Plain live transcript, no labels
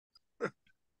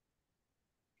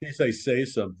In case I say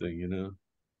something, you know.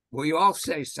 We all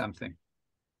say something.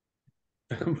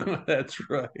 That's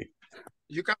right.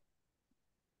 You got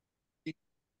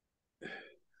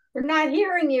We're not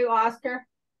hearing you, Oscar.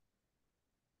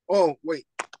 Oh, wait.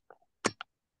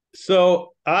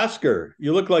 So, Oscar,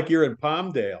 you look like you're in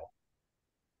Palmdale.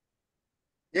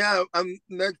 Yeah,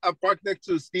 I parked next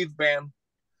to Steve's van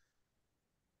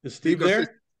Is Steve because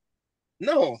there?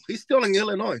 no, he's still in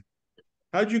Illinois.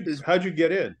 His, How'd you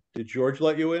get in? Did George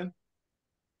let you in?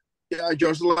 yeah,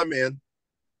 George let me in.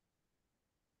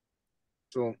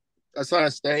 So that's why I'm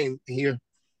staying here.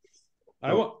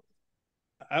 I So want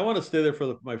I want to stay there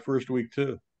for my first week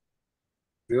too.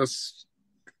 just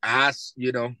ask,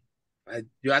 you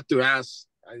have to ask.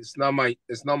 It's not my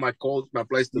code, my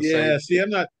place to Yeah, stay. see, I'm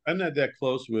not that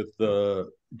close with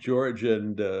George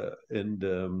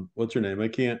and what's her name? I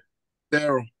can't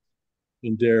Daryl.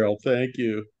 and Daryl. Thank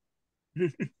you.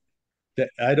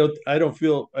 I don't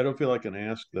feel I can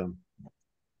ask them,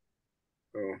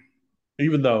 So,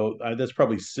 even though that's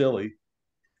probably silly.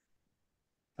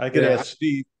 I could yeah, ask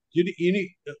Steve. You need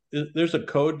there's a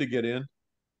code to get in.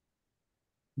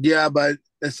 yeah, but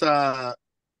it's they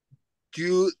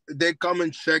come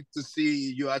and check to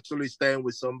see you actually staying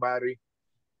with somebody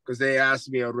because they asked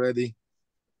me already.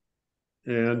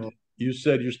 And So, you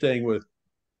said you're staying with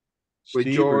with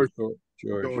Steve or George,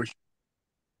 George. George,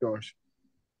 George,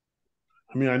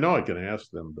 I mean, I know I can ask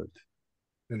them, but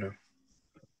you know.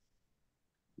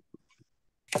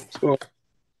 So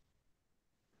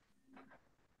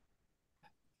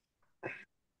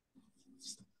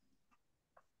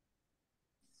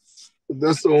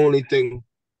that's the only thing.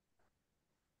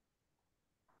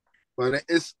 But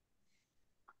it's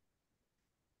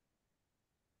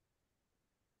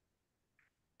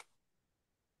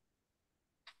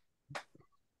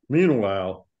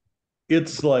meanwhile,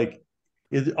 it's like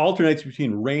it alternates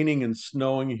between raining and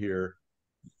snowing here.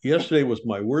 Yesterday was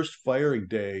my worst firing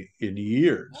day in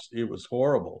years. It was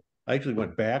horrible. I actually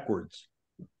went backwards.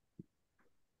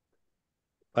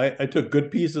 I took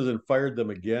good pieces and fired them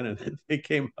again, and they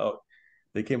came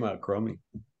out crummy.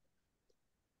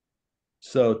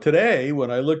 So today,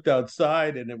 when I looked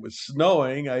outside and it was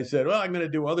snowing, I said, "Well, I'm going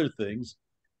to do other things,"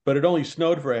 but it only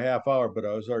snowed for a half hour. But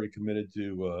I was already committed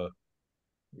to,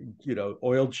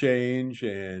 oil change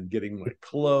and getting my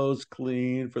clothes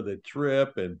clean for the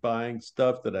trip and buying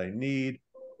stuff that I need.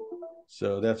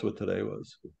 So that's what today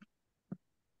was.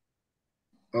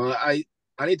 I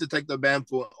need to take the van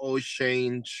for oil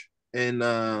change and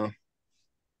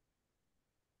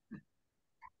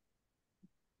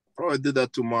probably do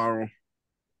that tomorrow.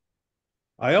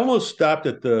 I almost stopped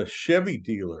at the Chevy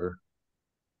dealer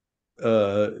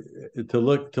uh, to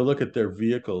look at their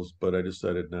vehicles, but I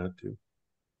decided not to.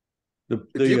 The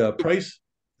If you the uh, price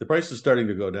the price is starting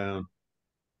to go down.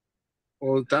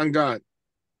 Oh, thank God.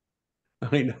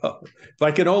 I know. If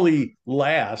I can only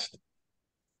last,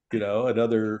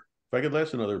 if I could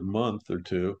last another month or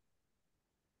two.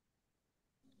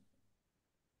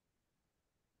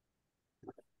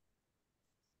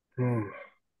 Hmm.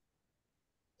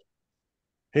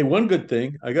 Hey, one good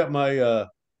thing, I got my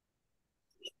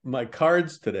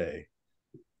cards today.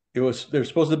 They're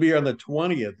supposed to be on the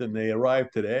 20th and they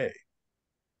arrived today.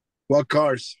 What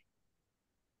cars?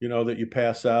 That you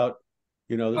pass out,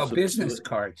 Oh, so business that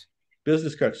cards.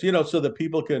 business cards, so that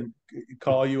people can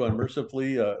call you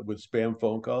unmercifully with spam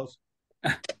phone calls.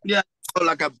 Yeah, so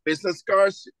like a business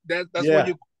cars. That's what Yeah,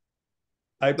 you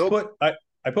I don't. put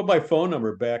I put my phone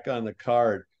number back on the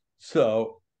card.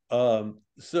 So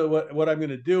what I'm going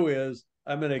to do is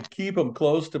I'm going to keep them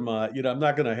close to I'm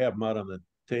not going to have them out on the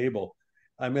table.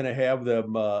 I'm going to have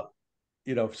them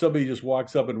if somebody just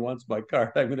walks up and wants my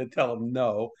card, I'm going to tell them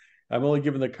no. I'm only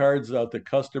giving the cards out to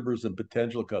customers and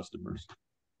potential customers.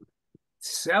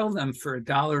 Sell them for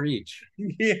 $1 each.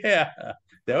 Yeah,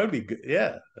 that would be good.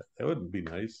 Yeah, that would be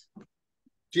nice.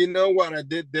 Do you know what I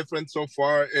did different so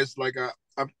far? Is like I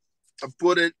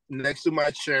put it next to my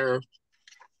chair,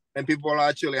 and people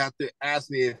actually have to ask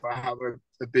me if I have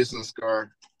a business card,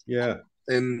 Yeah.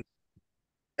 and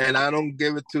I don't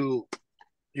give it to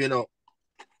you know.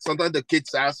 Sometimes the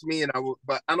kids ask me,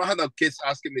 but I don't have no kids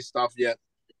asking me stuff yet.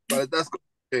 But that's going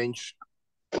to change.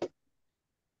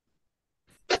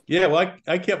 Yeah, well,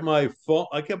 I kept my phone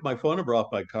number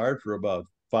off my card for about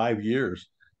 5 years,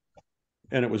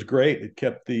 and it was great. It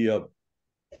kept the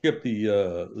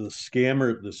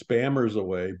spammers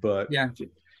away. But Yeah.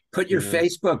 Put your you know,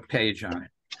 Facebook page on it.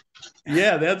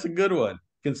 yeah, that's a good one.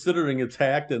 Considering it's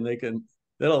hacked and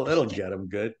that'll get them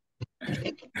good.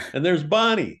 And there's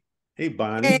Bonnie. Hey,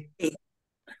 Bonnie. Hey.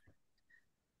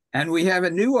 And we have a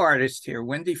new artist here.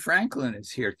 Wendy Franklin is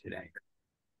here today.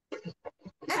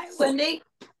 Cindy.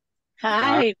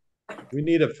 Hi. We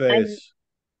need a I'm face.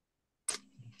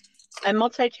 I'm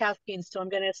multitasking, so I'm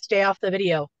going to stay off the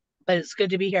video, but it's good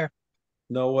to be here.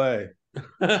 No way.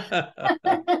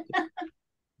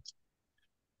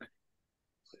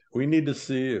 We need to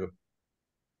see you.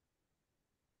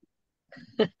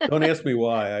 Don't ask me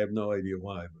why. I have no idea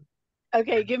why.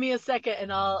 Okay, give me a second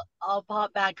and I'll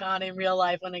pop back on in real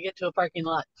life when I get to a parking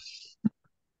lot.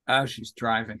 Oh, she's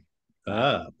driving.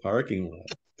 Parking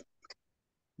lot.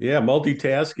 Yeah,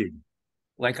 multitasking.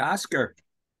 Like Oscar.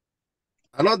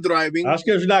 I'm not driving.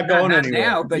 Oscar's not going Not anywhere.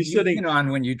 now, but He's you've sitting. been on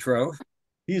when you drove.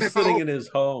 He's sitting in his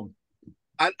home.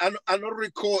 I don't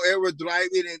recall ever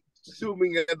driving and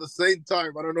zooming at the same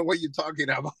time. I don't know what you're talking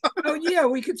about. Oh, yeah,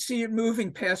 we could see it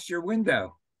moving past your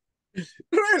window.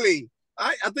 Really?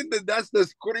 I think that's the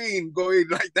screen going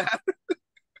like that.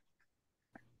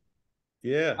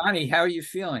 Yeah. Bonnie, how are you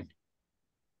feeling?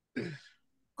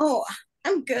 Oh,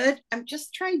 I'm good. I'm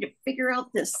just trying to figure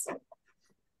out this.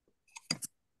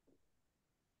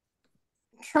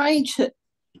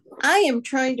 I am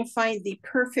trying to find the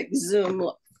perfect Zoom,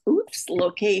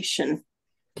 location.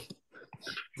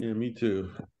 Yeah, me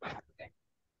too.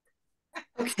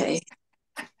 Okay.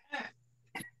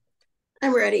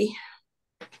 I'm ready.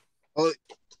 Oh,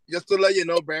 just to let you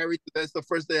know, Barry, that's the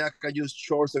first day I can use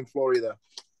shorts in Florida.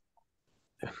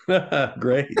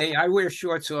 Great. Hey, I wear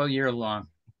shorts all year long.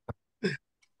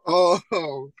 Oh,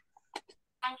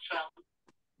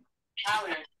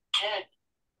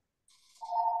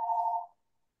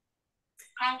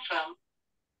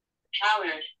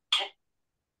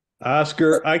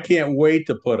 Oscar, I can't wait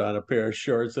to put on a pair of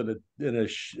shorts and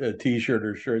a t-shirt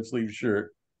or short sleeve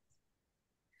shirt.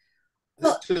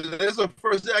 Well, today's the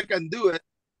first day I can do it.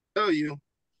 I tell you,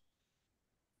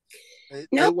 it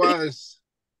no, was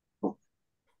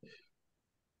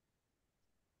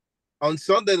on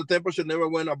Sunday. The temperature never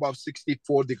went above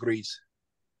 64 degrees.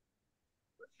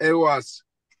 It was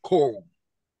cold,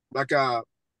 like a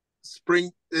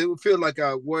spring. It would feel like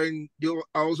I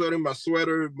was wearing my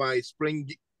sweater, my spring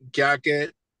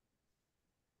jacket,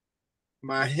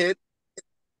 my hat,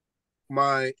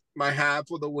 my hat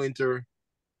for the winter,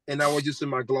 and I was using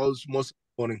my gloves most of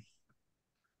the morning.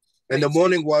 And the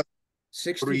morning was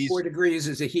 64 degrees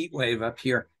is a heat wave up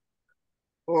here.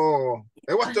 it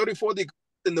was 34 degrees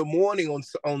in the morning on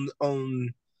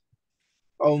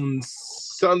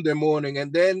Sunday morning,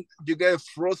 and then you get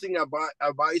frozen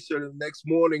advisor the next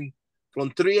morning from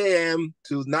 3 a.m.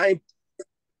 to 9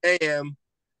 a.m.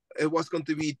 It was going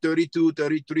to be 32,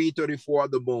 33, 34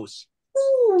 at the most.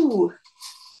 ooh.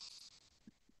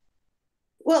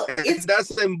 Well, And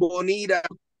that's in Bonita.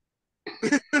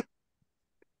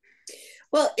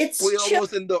 it's We chilly.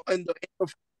 almost in the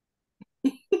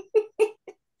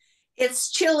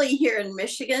It's chilly here in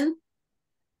Michigan,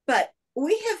 but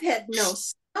we have had no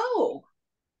snow.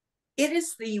 It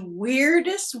is the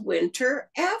weirdest winter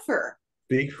ever.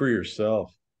 Speak for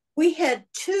yourself. We had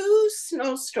 2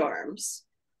 snowstorms.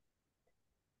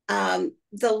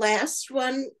 The last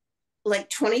one, like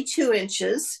 22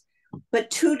 inches, but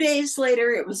 2 days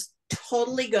later, it was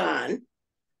totally gone.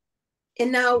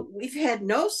 And now we've had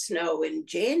no snow in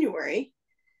January,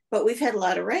 but we've had a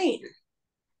lot of rain.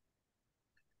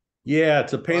 Yeah,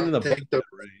 it's a pain in the butt take the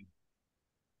rain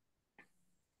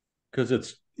because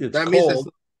it's that means it's cold.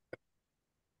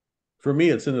 For me,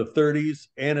 it's in the 30s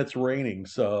and it's raining,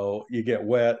 so you get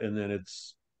wet and then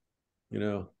it's, you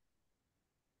know.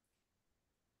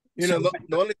 the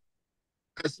only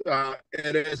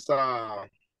it is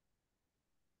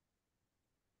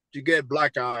you get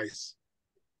black eyes.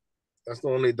 That's the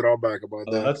only drawback about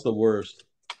Oh, that. that's the worst.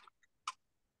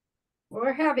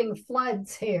 We're having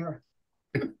floods here.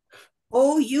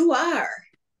 Oh, you are.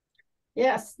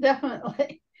 Yes,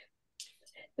 definitely.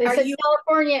 They Are said you-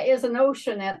 California is an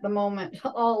ocean at the moment,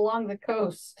 all along the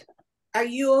coast. Are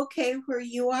you okay where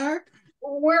you are?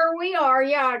 Where we are,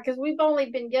 yeah, because we've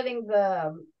only been getting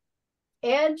the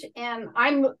edge, and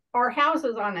our house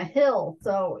is on a hill,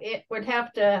 so it would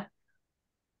have to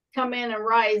come in and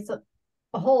rise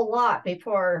a whole lot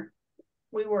before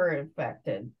we were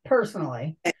affected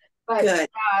personally. But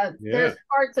Good. there's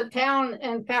parts of town,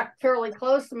 in fact, fairly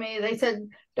close to me. They said,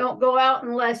 don't go out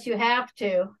unless you have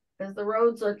to, because the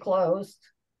roads are closed.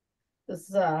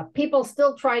 Because people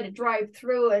still try to drive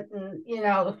through it, and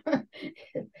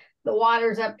the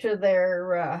water's up to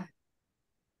their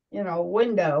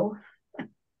window.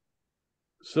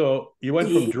 So you went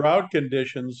from drought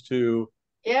conditions to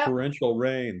Yep, torrential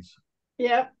rains.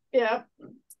 yep.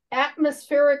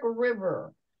 Atmospheric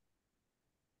river.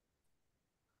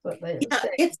 What they Yeah,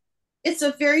 say. it's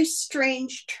a very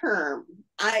strange term.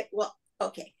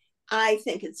 Okay. I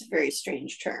think it's a very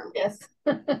strange term. Yes.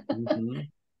 Mhm.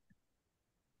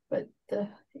 But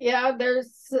yeah,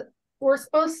 we're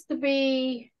supposed to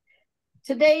be,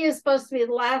 today is supposed to be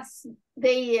the last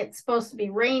day. It's supposed to be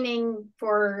raining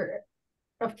for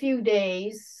a few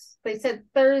days. They said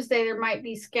Thursday there might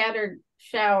be scattered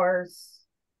showers.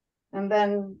 And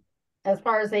then, as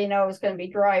far as they know, it's going to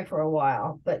be dry for a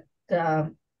while. But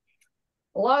a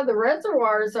lot of the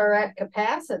reservoirs are at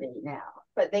capacity now,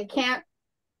 but they can't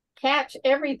catch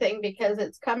everything because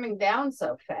it's coming down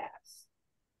so fast.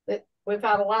 We've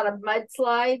had a lot of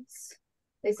mudslides.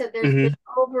 They said there's been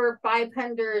over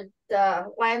 500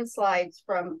 landslides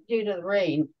due to the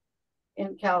rain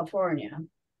in California.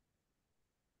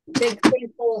 Big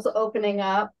sinkholes opening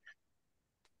up.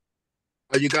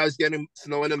 Are you guys getting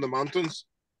snowing in the mountains?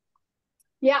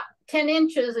 Yeah, 10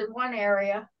 inches in one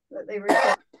area that they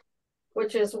report,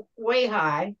 which is way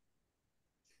high.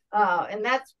 And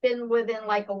that's been within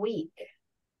like a week.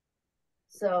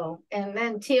 So, and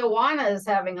then Tijuana is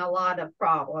having a lot of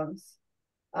problems.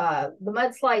 The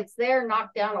mudslides there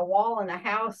knocked down a wall in a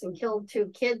house and killed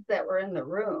 2 kids that were in the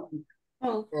room.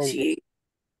 Oh, gee.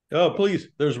 Oh, please.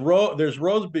 There's roads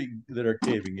that are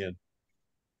caving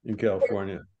in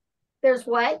California. There's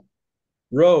what?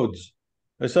 Roads.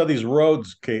 I saw these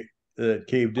roads that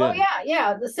caved in. Oh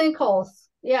yeah, the sinkholes.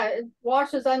 Yeah, it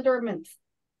washes under them.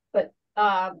 But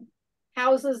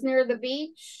houses near the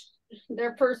beach,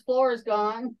 their first floor is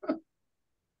gone.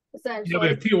 Essentially. Yeah,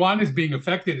 but if Tijuana is being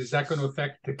affected, is that going to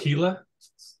affect tequila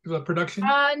production?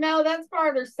 No, that's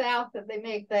farther south that they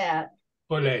make that.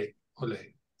 Ole.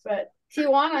 But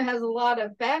Tijuana has a lot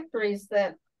of factories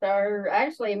that are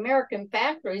actually American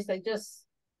factories. They just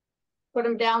put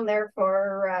them down there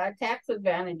for tax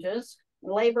advantages,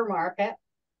 labor market.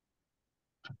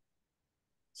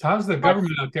 So how's the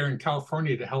government out there in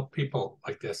California to help people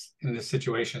like this in this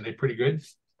situation? Are they pretty good?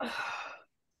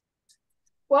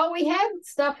 Well, we had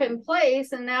stuff in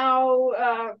place, and now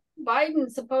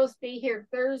Biden's supposed to be here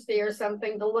Thursday or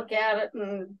something to look at it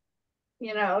and,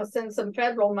 send some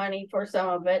federal money for some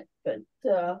of it. But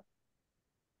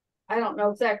I don't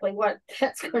know exactly what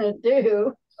that's going to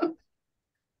do.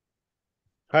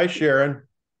 Hi, Sharon.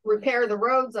 Repair the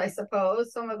roads, I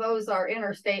suppose. Some of those are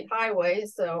interstate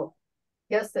highways, so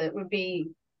I guess it would be,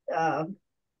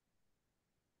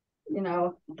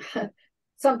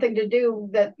 something to do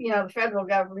that, the federal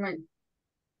government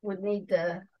would need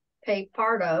to pay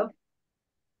part of.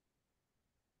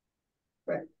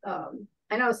 But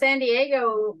I know San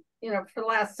Diego, for the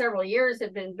last several years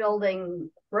had been building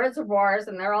reservoirs,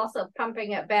 and they're also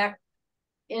pumping it back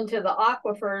into the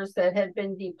aquifers that had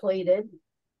been depleted.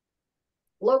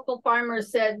 Local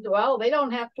farmers said, well, they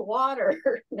don't have to water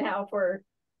now for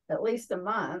at least a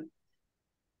month.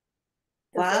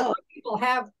 Wow. People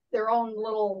have their own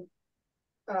little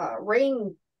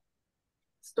rain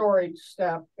storage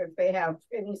stuff if they have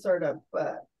any sort of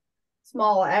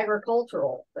small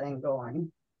agricultural thing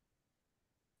going.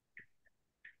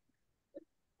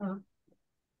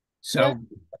 So,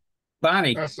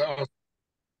 Bonnie, That's awesome.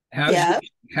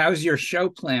 how's your show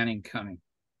planning coming?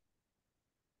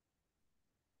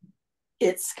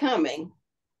 It's coming.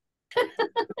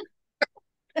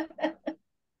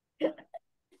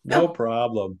 No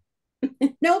problem.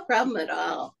 No problem at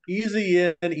all. Easy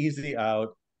in, easy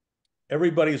out.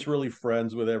 Everybody's really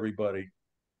friends with everybody.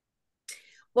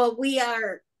 Well,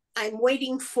 I'm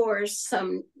waiting for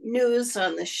some news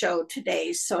on the show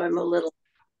today, so I'm a little.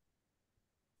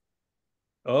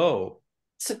 Oh.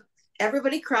 So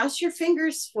everybody cross your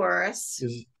fingers for us.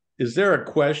 Is there a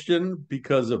question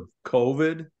because of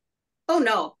COVID?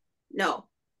 Oh, no.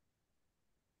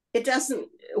 It doesn't,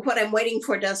 what I'm waiting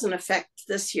for doesn't affect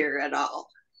this year at all.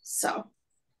 So.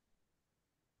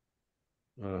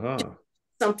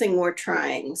 Something we're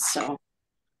trying. So.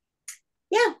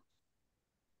 Yeah.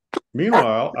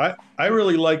 Meanwhile, I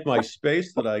really like my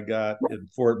space that I got in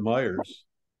Fort Myers.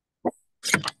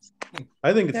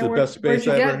 I think it's the best space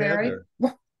I ever had there.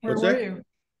 Where were you?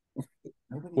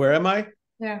 Where am I?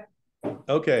 Yeah.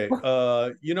 Okay.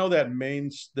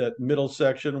 That middle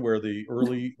section where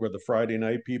the Friday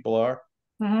night people are?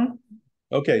 Mm-hmm.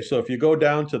 Okay, so if you go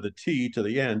down to the T to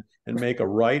the end and make a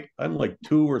right, I'm like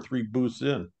 2 or 3 booths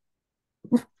in.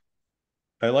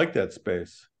 I like that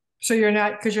space. So you're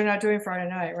not doing Friday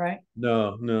night, right?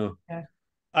 No. Yeah.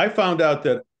 I found out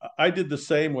that I did the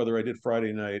same whether I did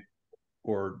Friday night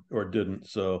or didn't.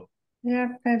 So yeah,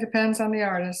 it depends on the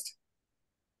artist.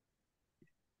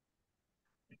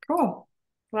 Cool.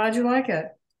 Glad you like it.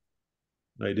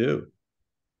 I do.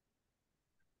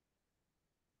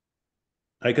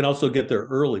 I can also get there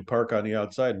early, park on the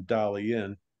outside, and dolly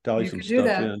some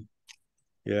stuff in.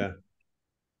 Yeah.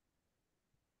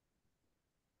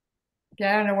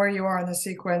 Yeah, I don't know where you are in the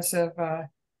sequence of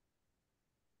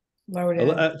load in.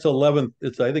 It's 11.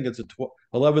 I think it's a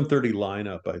 11:30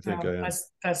 lineup. I think I am.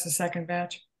 That's the second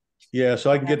batch. Yeah, so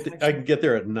I can That's I can get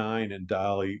there at 9 and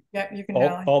dolly Yeah, you can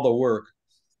dolly. all the work.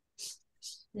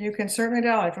 You can certainly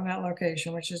dolly from that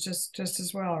location, which is just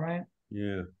as well, right?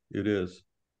 Yeah, it is.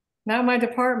 Not my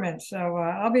department, so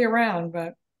I'll be around,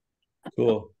 but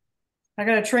Cool. I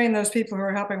got to train those people who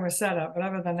are helping with setup. But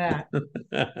other than that,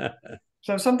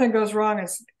 so if something goes wrong,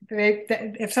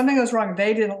 if something goes wrong,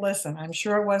 they didn't listen. I'm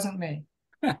sure it wasn't me.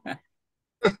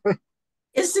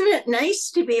 Isn't it nice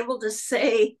to be able to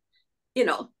say,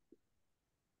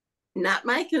 not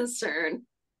my concern?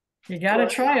 You got to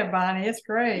try it, Bonnie. It's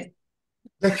great.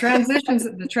 The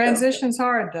transition's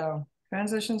hard though.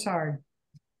 Transition's hard.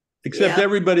 Except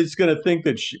everybody's going to think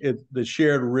that the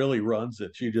Sharon really runs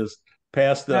it. She just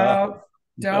passed it off.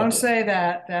 Don't say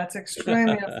that. That's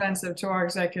extremely offensive to our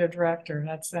executive director.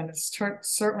 It's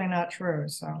certainly not true.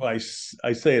 So I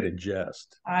say it in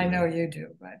jest. I know you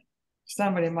do, but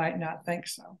somebody might not think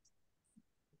so.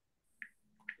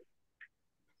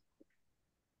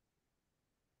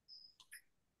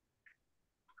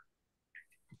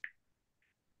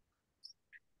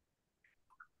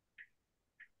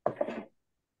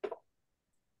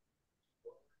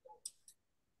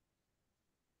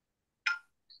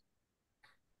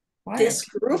 This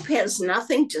group has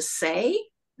nothing to say.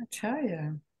 I tell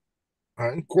you.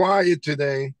 I'm quiet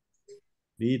today.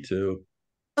 Me too.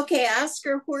 Okay,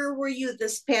 Oscar, where were you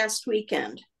this past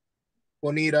weekend?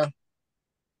 Bonita.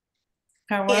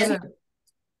 How was it?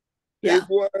 Yeah.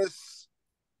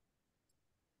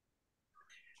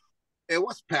 It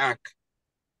was packed,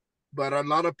 but a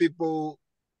lot of people,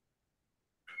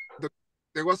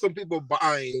 there was some people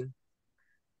buying,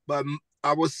 but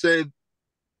I would say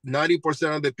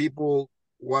 90% of the people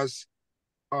was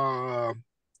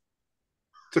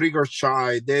trigger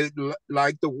shy. They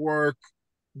like the work,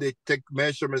 they take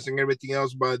measurements and everything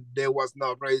else, but they was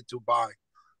not ready to buy.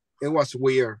 It was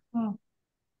weird. Oh.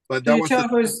 But Can you tell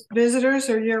if it was visitors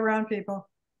or year-round people?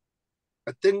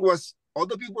 I think was all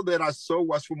the people that I saw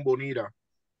was from Bonita.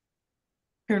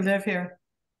 Who live here.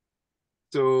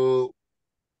 So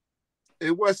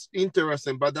it was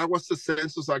interesting, but that was the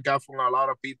census I got from a lot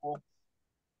of people.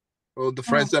 Well, the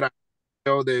friends that I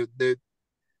know, they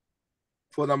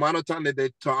for the amount of time that they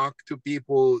talk to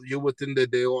people, you would think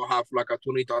that they all have like a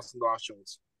 $20,000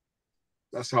 shows.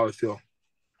 That's how I feel.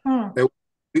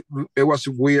 It was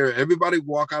weird. Everybody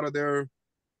walk out of there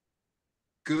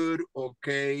good,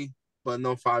 okay, but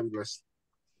not fabulous.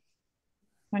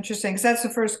 Interesting, because that's the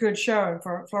first good show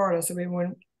in Florida. So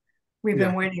we've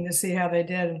been waiting to see how they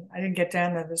did. I didn't get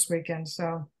down there this weekend,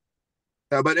 so.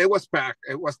 Yeah, but it was packed.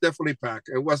 It was definitely packed.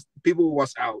 People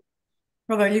was out.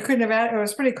 Although you couldn't have, it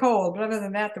was pretty cold, but other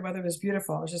than that, the weather was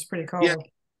beautiful. It was just pretty cold. Yeah,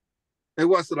 it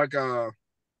was like I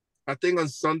think on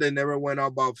Sunday never went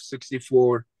above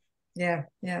 64. Yeah,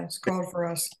 it's cold for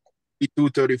us.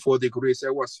 34 degrees.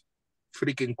 It was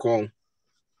freaking cold.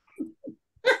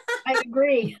 I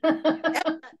agree.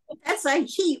 That's a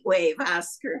heat wave,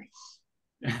 Oscar.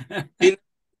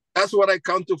 That's what I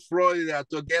come to Florida,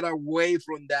 to get away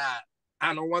from that.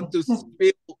 I don't want to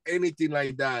feel anything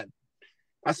like that.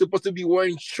 I'm supposed to be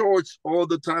wearing shorts all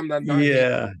the time.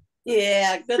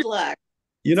 Yeah, good luck.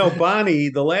 You know, Bonnie,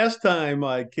 the last time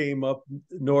I came up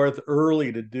north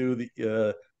early to do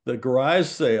the garage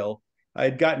sale, I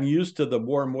had gotten used to the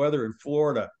warm weather in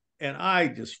Florida, and I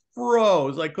just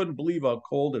froze. I couldn't believe how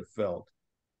cold it felt.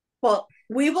 Well,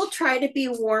 we will try to be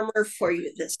warmer for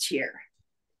you this year.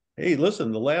 Hey,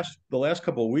 listen, the last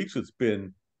couple of weeks, it's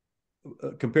been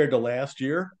compared to last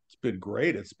year, it's been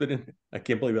great. It's been I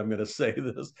can't believe I'm going to say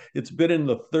this. It's been in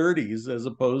the 30s as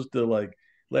opposed to like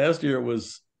last year. It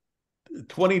was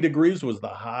 20 degrees was the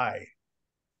high.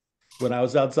 When I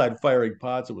was outside firing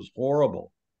pots, it was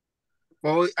horrible.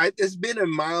 Well, it's been a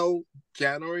mild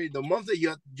January. The month that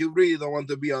you really don't want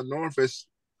to be on north is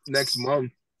next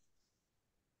month.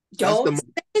 Don't say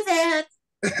that.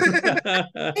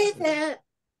 Say that.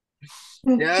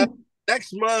 Yeah,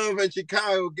 next month in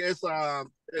Chicago gets a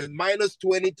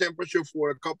 -20 temperature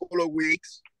for a couple of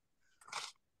weeks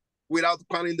without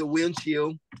counting the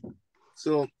windshield.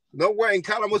 So nowhere in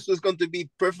Kalamazoo is going to be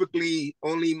perfectly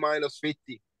only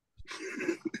 -50.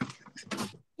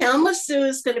 Kalamazoo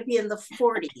is going to be in the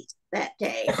 40s that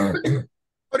day.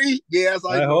 40? Yes,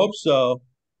 I hope so.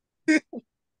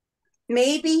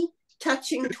 Maybe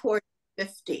touching toward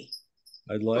 50.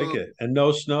 I'd like it. And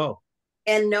no snow.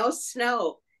 And no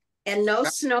snow. And no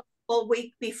snow all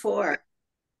week before.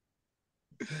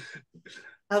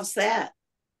 How's that?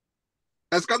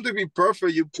 That's going to be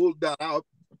perfect. You pulled that out.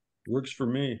 Works for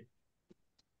me.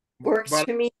 Works But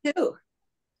to me too.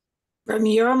 From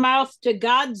your mouth to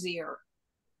God's ear.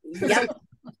 Yep.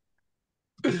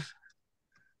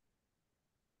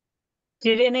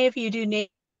 Did any of you do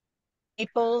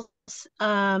Naples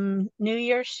New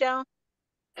Year's show?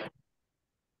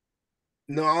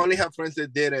 no, I only have friends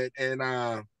that did it, and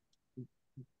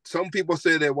some people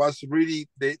said it was really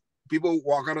people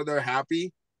walk out of there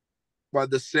happy,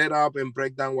 but the setup and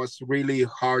breakdown was really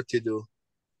hard to do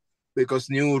because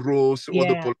new rules or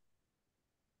the Yeah, police.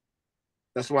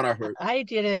 That's what I heard. I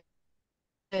did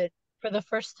it for the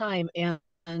first time, and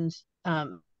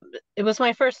it was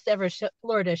my first ever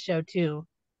Florida show too,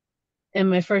 and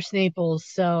my first Naples,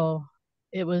 so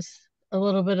it was a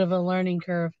little bit of a learning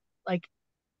curve. Like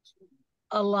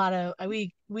a lot of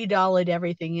we dollied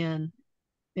everything in.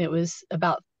 It was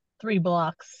about 3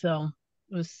 blocks, so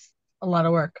it was a lot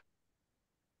of work.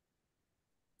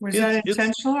 Was It's that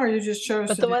intentional or you just chose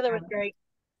But to the do weather that? was great.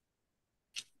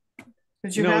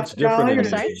 Did you No, have it's to different dolly in or I'm did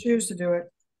sorry? you choose to do it?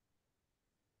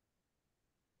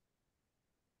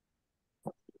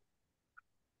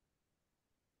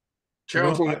 you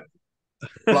know, Careful,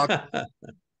 block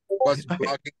was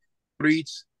blocking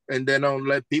streets, and then don't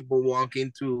let people walk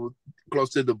into close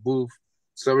to the booth.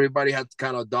 So everybody had to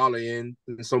kind of dolly in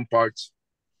some parts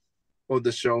of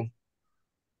the show.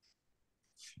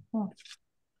 Huh.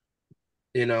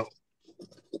 You know,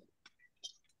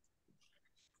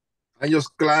 I'm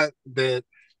just glad that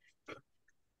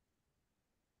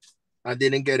I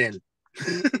didn't get in.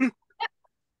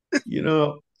 you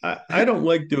know, I don't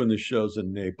like doing the shows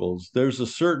in Naples. There's a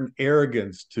certain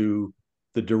arrogance to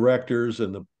the directors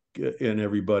and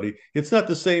everybody. It's not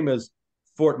the same as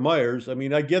Fort Myers. I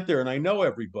mean, I get there and I know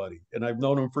everybody, and I've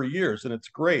known them for years, and it's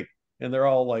great. And they're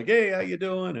all like, "Hey, how you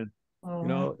doing?" And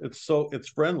Mhm. it's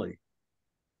friendly.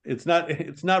 It's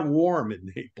not warm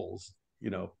in Naples,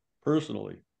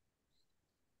 personally.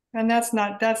 And that's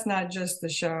not just the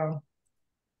show.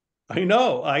 I In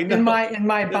know. my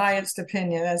That's biased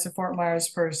opinion as a Fort Myers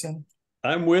person.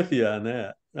 I'm with you on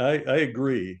that. I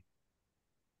agree.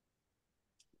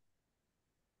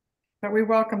 But we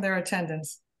welcome their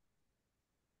attendance.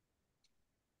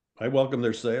 I welcome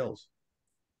their sales.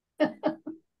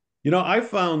 I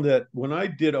found that when I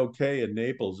did okay in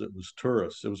Naples, it was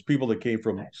tourists. It was people that came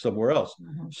from somewhere else.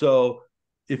 Mhm. So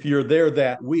if you're there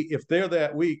that week, if they're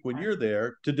that week when you're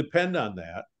there, to depend on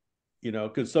that,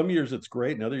 because some years it's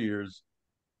great and other years,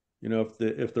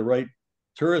 if the right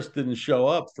tourist didn't show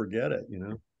up, forget it.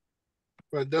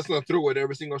 But that's not true with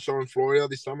every single show in Florida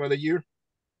this time of the year.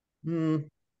 Hmm,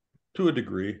 to a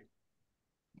degree,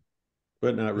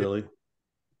 but not Yeah, really.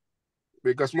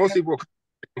 because most people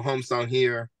come homes down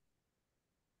here.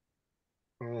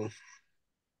 Oh,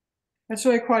 It's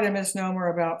really quite a misnomer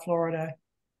about Florida.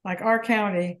 Like our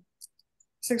county,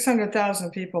 600,000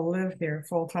 people live here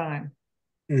full time.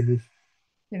 mm-hmm.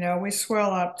 We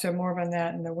swell up to more than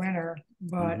that in the winter,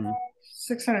 but Mhm.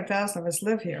 600,000 of us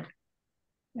live here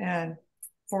and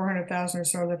 400,000 or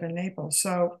so live in Naples.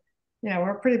 So,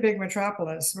 we're a pretty big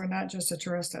metropolis. We're not just a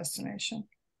tourist destination.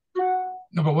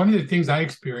 No, but one of the things I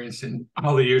experienced in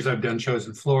all the years I've done shows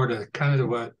in Florida, kind of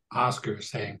what Oscar is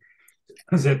saying,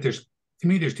 is that there's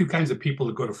two kinds of people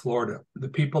that go to Florida. The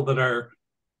people that are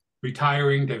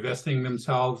retiring, divesting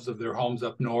themselves of their homes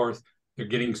up north. They're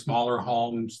getting smaller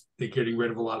homes. They're getting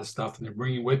rid of a lot of stuff, and they're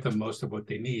bringing with them most of what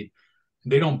they need.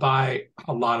 They don't buy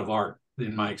a lot of art,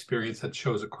 in my experience, that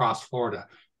shows across Florida.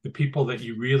 The people that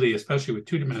you really, especially with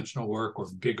two-dimensional work or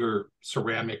bigger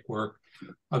ceramic work,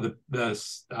 are the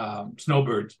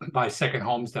snowbirds buy second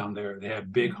homes down there. They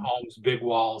have big homes, big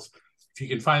walls. If you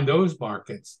can find those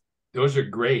markets, those are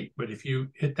great. But if you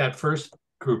hit that first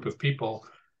group of people,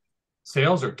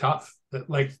 sales are tough.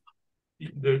 Like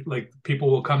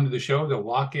people will come to the show, they'll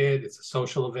walk it. It's a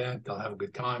social event. They'll have a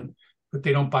good time, but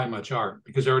they don't buy much art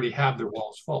because they already have their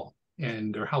walls full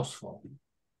and their house full.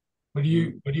 What do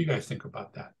you guys think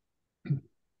about that?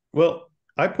 Well,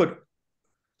 I put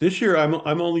this year. I'm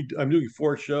doing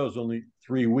 4 shows, only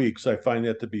 3 weeks. I find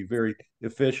that to be very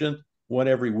efficient. One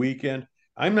every weekend.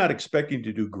 I'm not expecting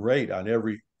to do great on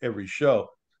every show.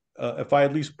 If I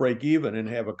at least break even and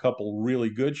have a couple really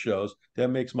good shows, that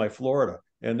makes my Florida,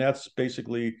 and that's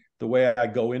basically the way I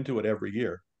go into it every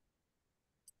year.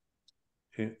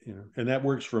 And that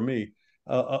works for me.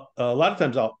 A lot of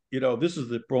times this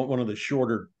is one of the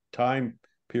shorter time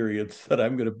periods that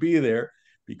I'm going to be there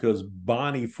because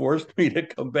Bonnie forced me to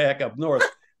come back up north,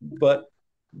 but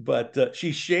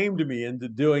she shamed me into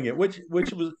doing it, which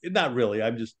was not really.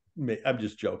 I'm just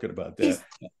joking about that.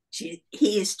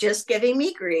 He's just giving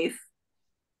me grief.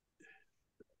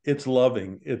 It's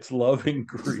loving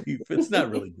grief. It's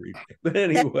not really grief, but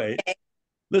anyway.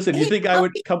 Listen, you Hey, think I I'll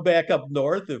would come back up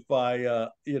north if I,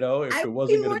 if I it would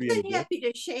wasn't be going more to be any than happy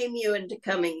to shame you into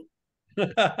coming.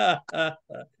 good?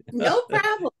 No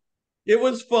problem. It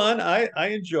was fun. I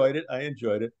enjoyed it. I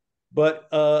enjoyed it. But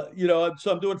so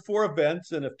I'm doing 4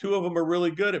 events, and if 2 of them are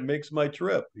really good, it makes my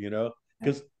trip.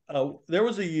 Because there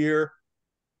was a year,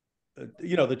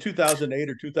 the 2008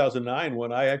 or 2009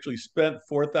 when I actually spent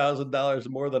 $4,000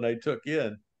 more than I took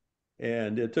in,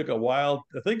 and it took a while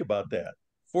to think about that.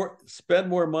 Spend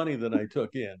more money than I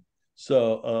took in.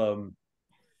 So,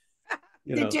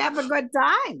 Did you have a good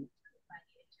time?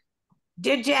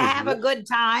 Did you have a good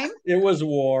time? it was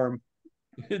warm.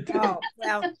 Oh,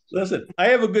 well, Listen, I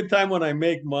have a good time when I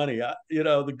make money.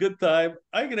 The good time,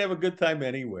 I can have a good time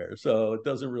anywhere, so it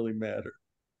doesn't really matter.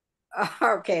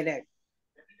 okay then.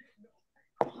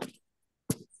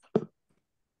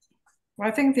 Well,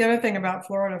 I think the other thing about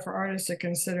Florida for artists to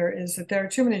consider is that there are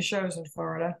too many shows in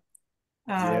Florida,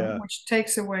 Yeah. which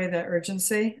takes away the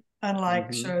urgency, unlike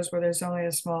Mhm. shows where there's only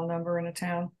a small number in a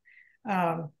town,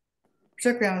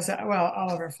 particularly on the south, well,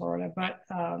 all over Florida, but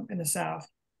in the South.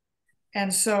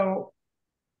 And so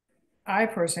I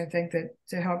personally think that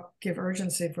to help give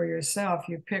urgency for yourself,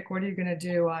 you pick what are you going to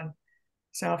do on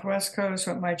Southwest coast?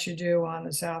 What might you do on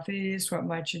the Southeast? What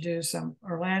might you do some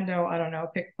Orlando? I don't know,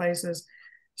 pick places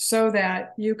so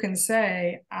that you can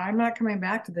say, I'm not coming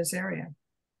back to this area.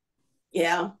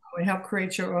 Yeah. And help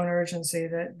create your own urgency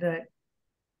that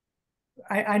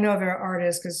I know there are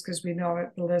artists because we know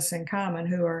this in common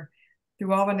who are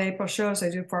through all the Naples shows,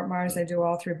 they do Fort Myers, they do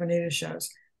all 3 Bonita shows.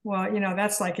 Well,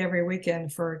 that's like every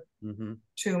weekend for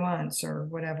 2 months or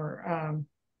whatever.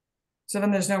 So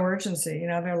then there's no urgency.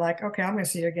 They're like, okay, I'm going to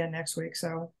see you again next week.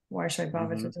 So why should I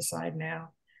bother to decide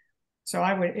now? So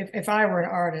I would, if I were an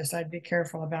artist, I'd be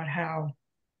careful about how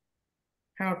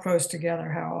close together,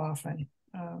 how often.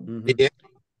 Yeah,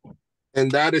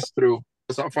 and that is true.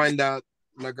 Because I find that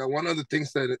like one of the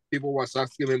things that people was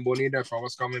asking in Bonita if I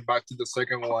was coming back to the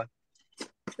second one,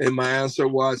 and my answer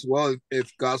was, well,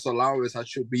 if God's allows, I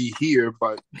should be here.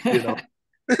 But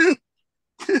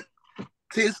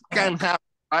things can happen,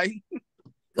 right?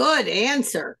 Good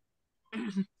answer.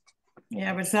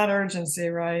 Yeah, but it's not urgency,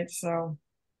 right? So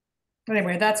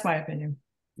anyway, that's my opinion.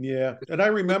 Yeah, and I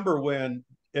remember when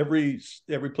every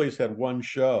place had one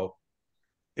show,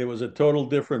 it was a total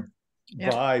different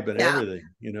vibe and everything.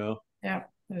 Yeah,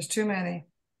 there's too many.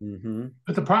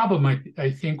 But the problem, I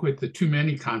think, with the too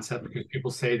many concept, because people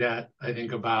say that, I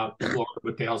think about Florida,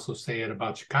 but they also say it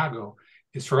about Chicago,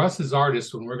 is for us as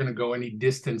artists, when we're going to go any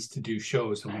distance to do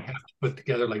shows, and we have to put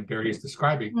together, like Barry is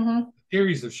describing, a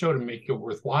series of show to make it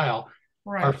worthwhile.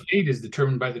 Right. Our fate is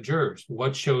determined by the jurors,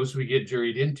 what shows we get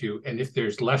juried into. And if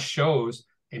there's less shows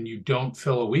and you don't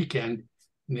fill a weekend,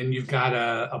 then you've got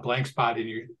a blank spot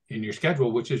in your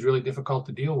schedule, which is really difficult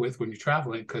to deal with when you're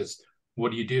traveling, because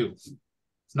what do you do?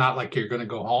 It's not like you're going to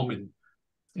go home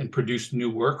and produce new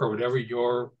work or whatever.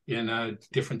 You're in a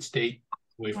different state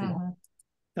away from home.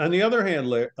 On the other hand,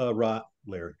 Larry,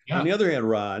 on the other hand,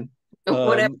 Ron,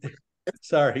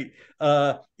 sorry,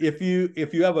 if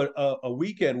you have a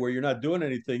weekend where you're not doing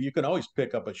anything, you can always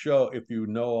pick up a show if you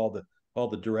know all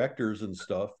the directors and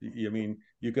stuff. I mean,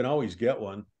 you can always get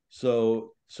one.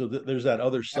 So there's that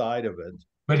other side of it.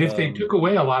 But if they took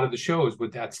away a lot of the shows,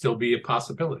 would that still be a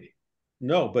possibility?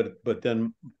 No, but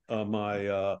then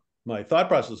my thought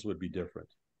process would be different.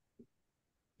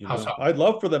 How so? I'd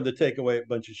love for them to take away a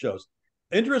bunch of shows.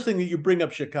 Interesting that you bring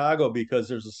up Chicago, because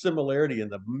there's a similarity in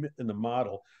the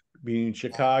model between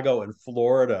Chicago and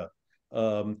Florida.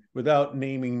 Without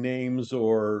naming names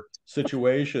or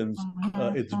situations,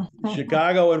 it's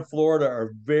Chicago and Florida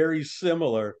are very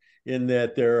similar in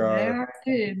that there are,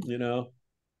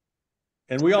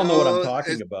 and we all know what I'm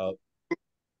talking about.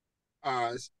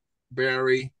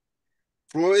 Barry,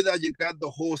 Florida, you got the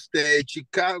whole state.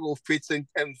 Chicago fits in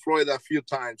Florida a few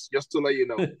times, just to let you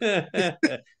know.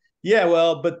 Yeah,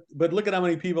 well, but look at how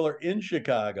many people are in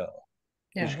Chicago,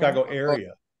 the Chicago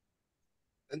area.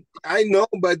 I know,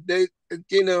 but they,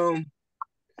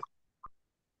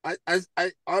 I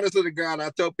honestly to God, I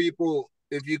tell people,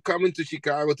 if you come into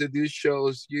Chicago to do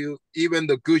shows, even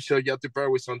the good shows, you have to pair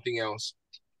with something else.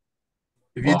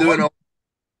 If you're doing all,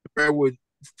 pair with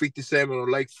 57 or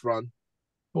Lakefront.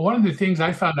 But one of the things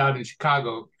I found out in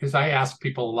Chicago, because I ask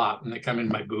people a lot when they come in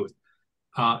my booth,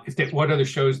 what other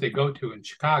shows they go to in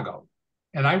Chicago.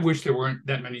 And I wish there weren't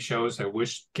that many shows. I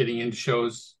wish getting into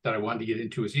shows that I wanted to get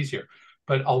into was easier.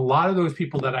 But a lot of those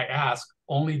people that I ask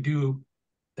only do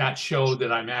that show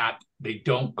that I'm at. They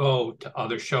don't go to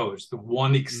other shows. The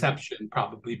one exception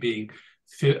probably being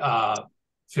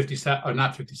 57, or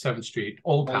not 57th Street,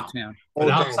 Old Town. But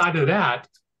outside of that,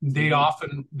 they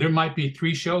often, there might be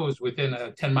 3 shows within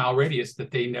a 10-mile radius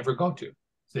that they never go to.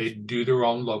 They do their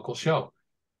own local show.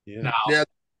 Yeah. Now, Yeah,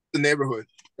 the neighborhood.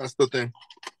 That's the thing.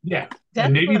 yeah. That's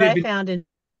And maybe what they've I been, found in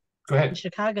go ahead.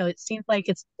 Chicago. It seems like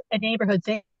it's a neighborhood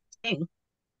thing. Like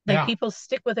Yeah. people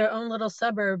stick with their own little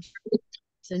suburbs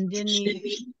and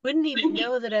wouldn't even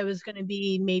know that I was going to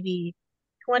be maybe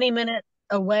 20 minutes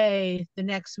away the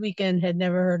next weekend, had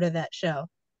never heard of that show.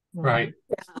 Right.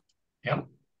 Yep.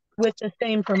 With the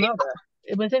same promoter.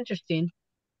 It was interesting.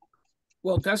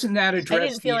 Well, doesn't that I address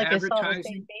didn't feel the like I saw the same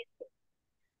advertising? face.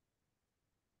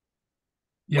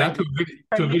 Yeah, Wendy,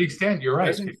 to a good extent, you're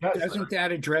right. It does. Doesn't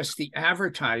that address the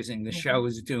advertising the show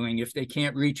is doing if they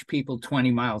can't reach people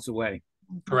 20 miles away?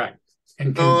 Correct.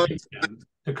 And No, convince them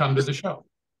to come to the show.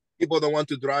 people don't want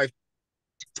to drive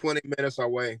 20 minutes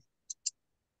away.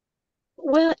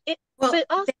 Well, Well, but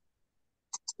also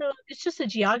it's just a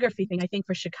geography thing, I think,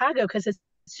 for Chicago, because it's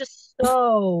just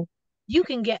so you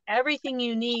can get everything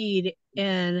you need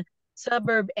in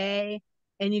suburb A,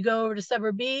 and you go over to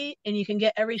suburb B, and you can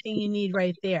get everything you need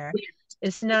right there.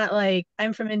 It's not like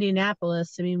I'm from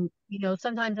Indianapolis. I mean,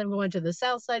 sometimes I'm going to the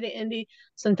south side of Indy,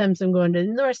 sometimes I'm going to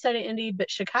the north side of Indy, but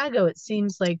Chicago, it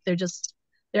seems like they're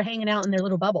hanging out in their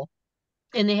little bubble,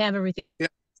 and they have everything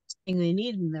they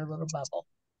need in their little bubble.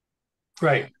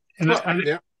 Right. And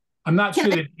Well, I'm not sure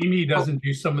that Amy doesn't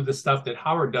do some of the stuff that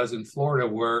Howard does in Florida,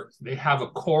 where they have a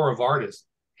core of artists.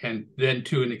 And then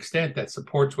to an extent that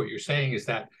supports what you're saying is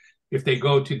that if they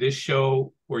go to this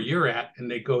show where you're at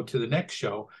and they go to the next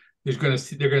show, they're going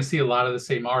to see a lot of the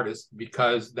same artists,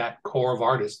 because that core of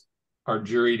artists are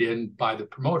juried in by the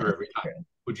promoter every time.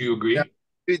 Would you agree? Yeah,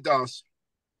 it does.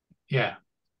 Yeah.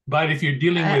 But if you're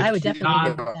dealing with I would definitely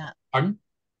agree with that. Pardon?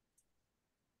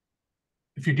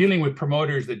 If you're dealing with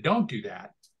promoters that don't do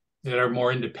that, that are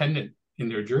more independent in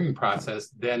their jurying process,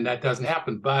 then that doesn't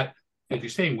happen. But as you're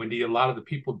saying, Wendy, a lot of the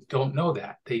people don't know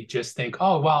that. They just think,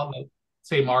 oh, well, the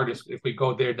same artist, if we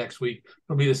go there next week,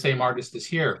 it'll be the same artist as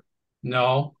here.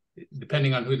 No,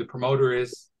 depending on who the promoter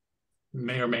is,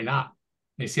 may or may not.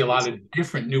 They see a lot of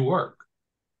different new work.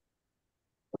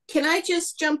 can I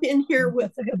just jump in here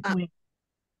with That's a good point.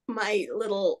 my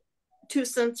little 2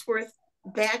 cents worth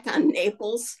back on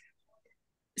Naples?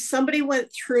 Somebody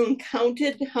went through and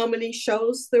counted how many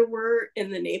shows there were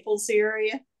in the Naples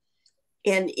area.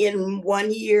 And in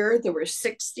 1 year, there were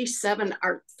 67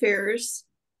 art fairs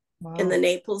in the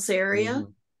Naples area.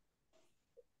 Mhm.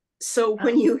 So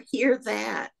when you hear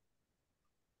that,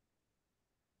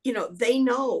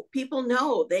 people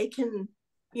know they can,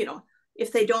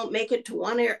 if they don't make it to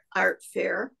one art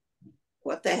fair,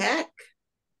 what the heck?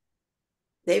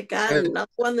 They've got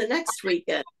another one the next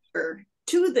weekend, or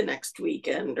 2 the next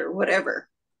weekend, or whatever.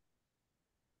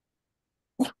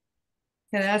 Yeah,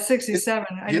 that's 67.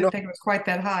 I didn't think it was quite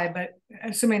that high, but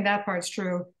assuming that part's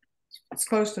true, it's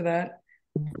close to that.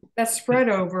 That's spread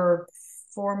over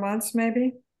 4 months,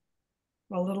 maybe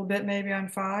a little bit, maybe on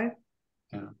 5.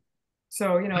 Yeah.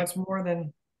 So it's more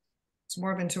than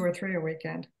 2 or 3 a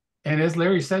weekend. And as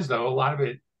Larry says, though, a lot of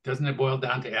it doesn't boil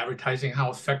down to advertising,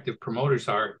 how effective promoters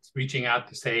are. It's reaching out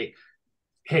to say,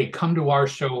 hey, come to our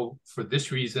show for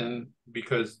this reason,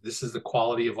 because this is the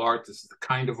quality of art, this is the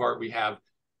kind of art we have,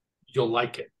 you'll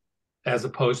like it, as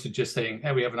opposed to just saying,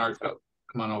 hey, we have an art show,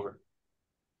 come on over.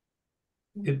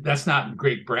 That's not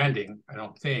great branding, I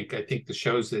don't think. I think the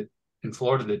shows that in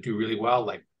Florida that do really well,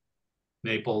 like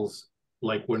Naples,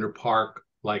 like Winter Park,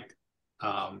 like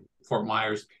Fort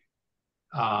Myers,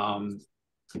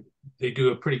 they do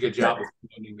a pretty good job of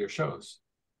promoting their shows.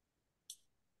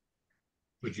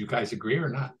 Would you guys agree or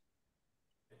not?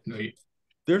 No,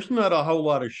 There's not a whole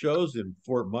lot of shows in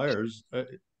Fort Myers.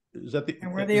 Is that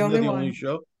And we're the only one. only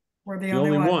show? We're the The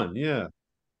only one. Yeah.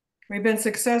 We've been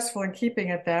successful in keeping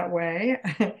it that way.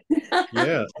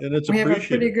 Yeah, and it's we have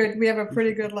appreciated. We have a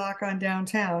pretty good lock on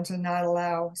downtown to not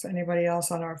allow anybody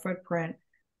else on our footprint.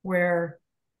 Where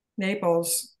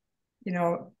Naples,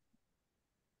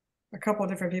 a couple of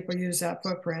different people use that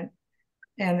footprint,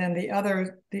 and then the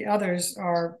others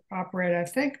are operated, I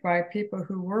think, by people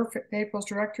who were Naples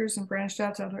directors and branched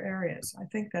out to other areas. I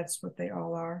think that's what they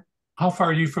all are. how far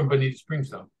are you from Bonita Springs,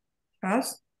 though?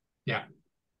 Us? Yeah.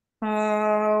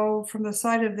 From the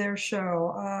site of their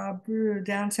show,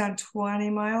 downtown 20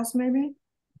 miles, maybe.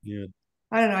 Yeah.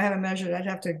 I don't know. I haven't measured. I'd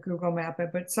have to Google map it,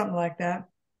 but something like that.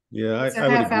 Yeah, It's I a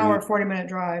would half hour, agree. 40-minute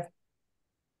drive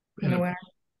in the winter.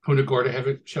 Punta Gorda have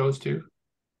shows too?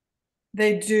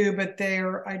 They do, but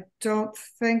I don't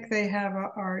think they have an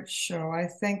art show. I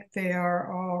think they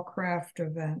are all craft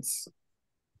events.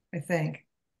 I think.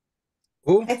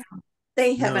 Who?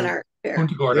 They have an No. art fair.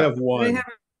 Punta They Gorda. have Do one. they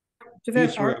have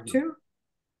East art River. too?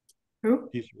 Who?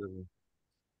 Peace River.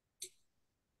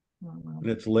 Oh, well. And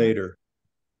it's later.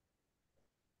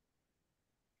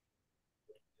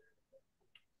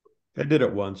 I did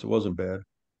it once. It wasn't bad.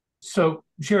 So,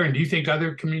 Sharon, do you think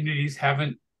other communities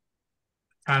haven't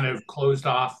kind of closed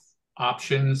off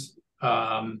options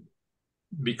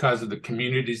because of the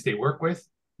communities they work with?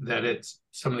 That it's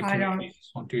some of the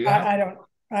communities won't do that?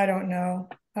 I don't know.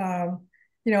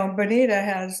 You know, Bonita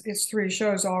has its 3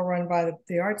 shows all run by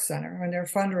the Arts Center, and they're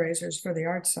fundraisers for the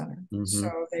Arts Center.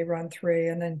 So they run 3,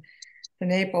 and then the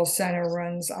Naples Center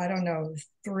runs, I don't know,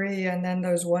 3, and then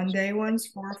those one-day ones,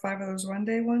 4 or 5 of those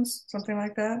one-day ones, something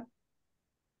like that.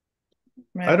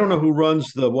 I don't know who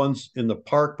runs the ones in the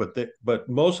park, but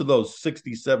most of those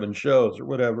 67 shows or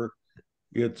whatever,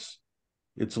 it's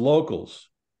locals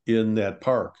in that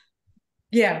park.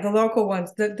 Yeah, the local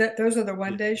ones. Those are the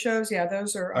one-day shows. Yeah,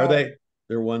 those are. Are they?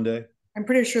 They're one day. I'm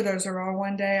pretty sure those are all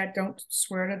one day. I don't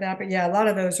swear to that, but yeah, a lot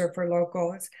of those are for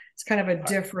local. It's kind of a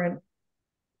different,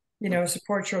 you know,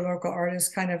 support your local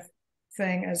artist kind of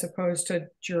thing as opposed to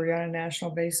jury on a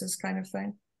national basis kind of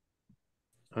thing.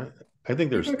 I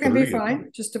think there's it can be 30. fine.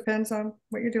 It just depends on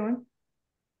what you're doing.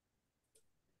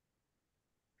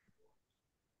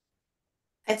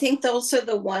 I think those are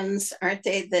the ones, aren't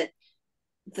they, that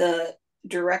the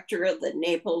director of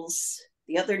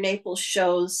the other Naples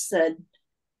shows said,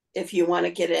 if you want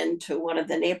to get into one of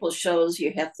the Naples shows,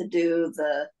 you have to do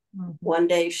the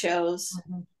one-day shows.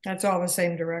 That's all the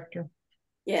same director.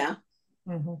 Yeah.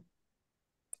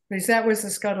 Because that was the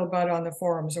scuttlebutt on the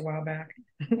forums a while back.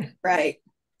 Right.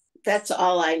 That's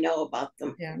all I know about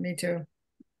them. Yeah, me too.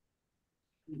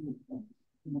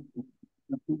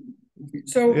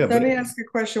 So Yeah, let me ask you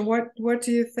a question. What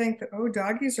do you think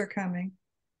doggies are coming?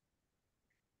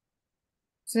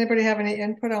 Does anybody have any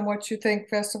input on what you think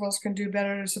festivals can do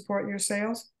better to support your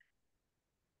sales?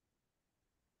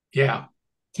 Yeah,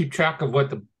 keep track of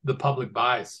what the public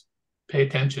buys. Pay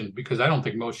attention, because I don't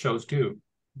think most shows do.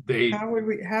 How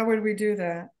would we do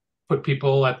that? Put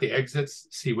people at the exits,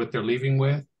 see what they're leaving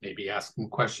with, maybe ask them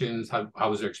questions. How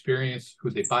was their experience?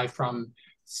 Who they buy from?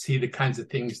 See the kinds of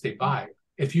things they buy.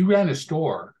 If you ran a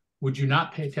store, would you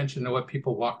not pay attention to what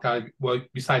people walked out? Well,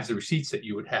 besides the receipts that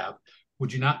you would have,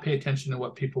 would you not pay attention to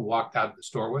what people walked out of the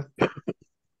store with?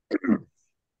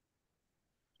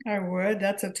 I would.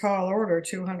 That's a tall order,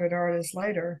 200 artists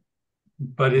later.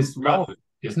 But it's relevant,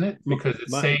 isn't it? Because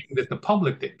it's saying that the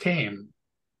public that came,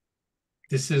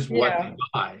 this is what they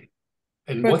buy.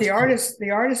 And but the artist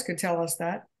could tell us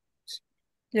that.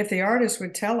 If the artist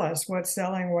would tell us what's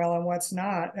selling well and what's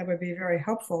not, that would be very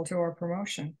helpful to our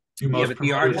promotion. Yeah, but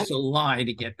the artists will lie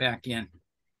to get back in.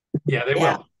 Yeah, they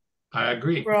will. I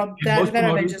agree. Well, that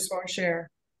they just won't share.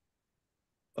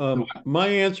 My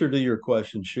answer to your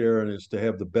question, Sharon, is to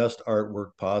have the best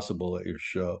artwork possible at your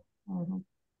show.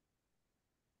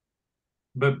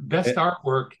 But best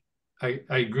artwork, I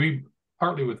agree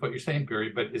partly with what you're saying,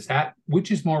 Barry, but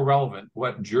which is more relevant?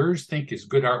 What jurors think is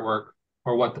good artwork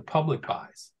or what the public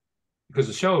buys? Because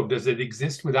the show, does it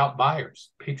exist without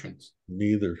buyers, patrons?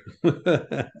 Neither.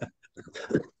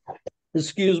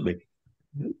 Excuse me.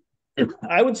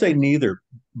 I would say neither.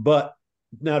 But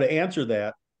now to answer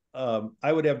that,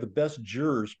 I would have the best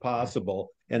jurors possible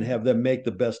and have them make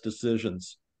the best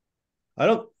decisions.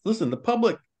 The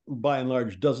public by and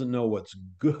large doesn't know what's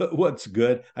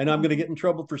good. I know I'm going to get in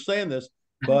trouble for saying this,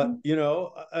 but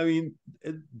I mean,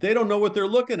 they don't know what they're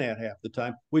looking at half the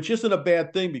time, which isn't a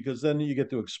bad thing, because then you get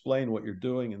to explain what you're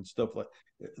doing and stuff like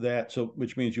that. So,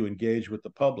 which means you engage with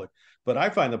the public. But I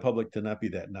find the public to not be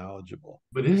that knowledgeable.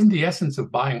 But isn't the essence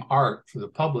of buying art for the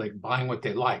public buying what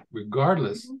they like,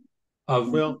 regardless of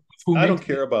who I don't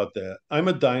care about that. I'm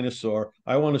a dinosaur.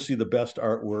 I want to see the best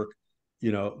artwork,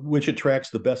 which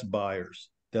attracts the best buyers.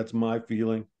 That's my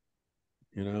feeling,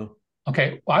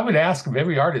 Okay. Well, I would ask of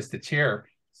every artist that's here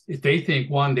if they think,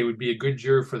 one, they would be a good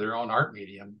juror for their own art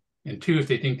medium, and two, if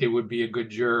they think they would be a good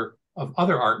juror of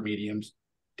other art mediums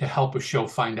to help a show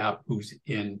find out who's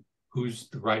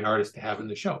the right artist to have in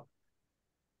the show.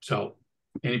 So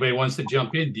anybody wants to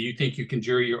jump in, do you think you can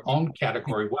jury your own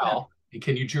category well? And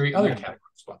can you jury other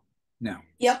categories well? No.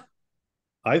 Yep.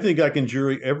 I think I can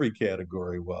jury every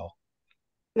category well.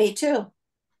 Me too.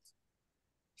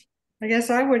 I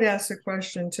guess I would ask a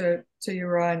question to you,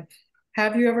 Ron.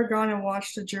 Have you ever gone and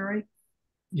watched a jury?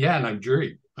 Yeah, and I've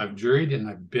juried and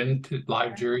I've been to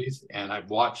live juries, and I've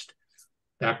watched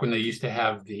back when they used to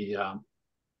have the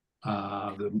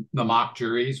mock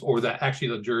juries, or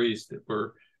the juries that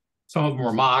were, some of them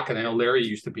were mock, and I know Larry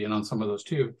used to be in on some of those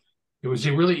too. It was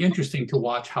really interesting to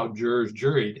watch how jurors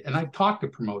juried, and I've talked to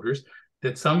promoters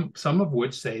that some of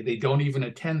which say they don't even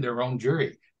attend their own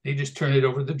jury. They just turn it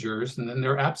over to the jurors and then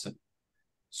they're absent.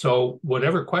 So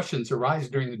whatever questions arise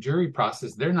during the jury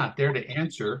process, they're not there to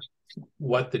answer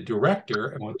what the director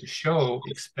and what the show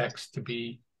expects to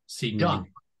see done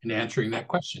in answering that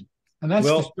question. And that's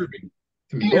disturbing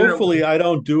to me. Hopefully I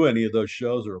don't do any of those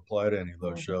shows or apply to any of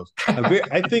those shows.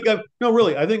 I think I'm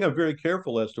very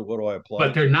careful as to what do I apply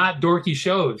But they're not dorky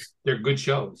shows. They're good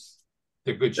shows.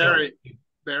 They're good shows.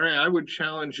 Barry, I would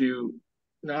challenge you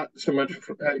not so much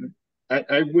for,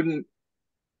 I wouldn't,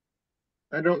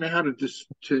 I don't know how to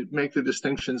make the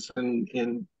distinctions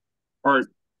in art,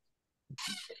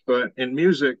 but in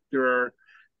music, there are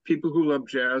people who love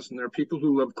jazz, and there are people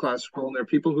who love classical, and there are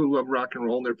people who love rock and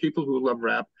roll, and there are people who love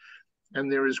rap, and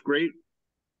there is great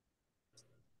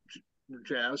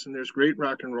jazz, and there's great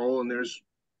rock and roll, and there's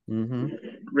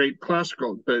great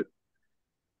classical, but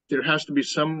there has to be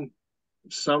some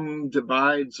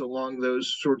divides along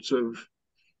those sorts of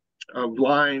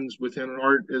lines within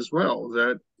art as well,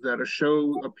 that a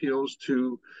show appeals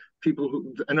to people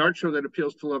who, an art show that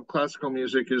appeals to love classical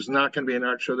music is not going to be an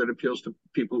art show that appeals to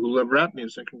people who love rap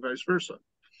music, and vice versa.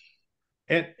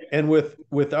 And with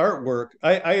artwork,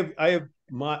 I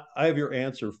have your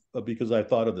answer, because I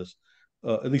thought of this,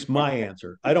 at least my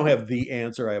answer. I don't have the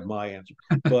answer, I have my answer,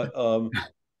 but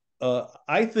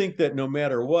I think that no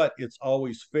matter what, it's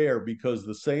always fair, because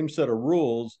the same set of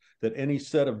rules that any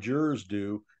set of jurors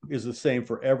do is the same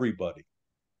for everybody.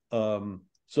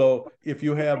 So if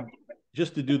you have,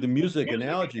 just to do the music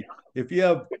analogy, if you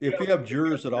have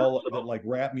jurors that like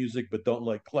rap music but don't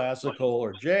like classical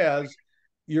or jazz,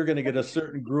 you're going to get a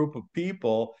certain group of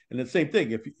people. And the same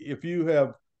thing, if you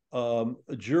have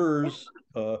jurors,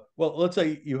 well, let's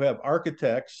say you have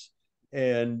architects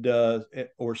and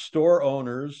or store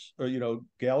owners, or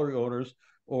gallery owners,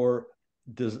 or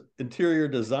interior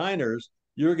designers,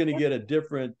 you're going to get a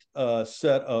different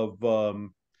set of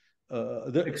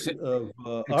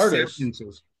artists.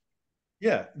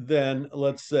 Yeah, than,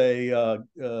 let's say,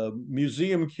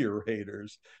 museum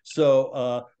curators.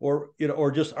 So or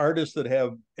just artists that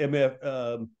have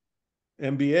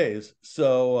MBAs.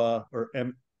 So or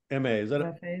MA, is that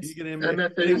MFAs. you get an MA?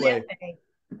 MFA. Anyway,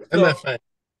 MFA.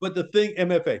 But the thing,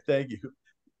 MFA, thank you.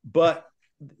 But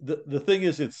the thing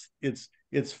is, it's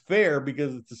fair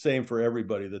because it's the same for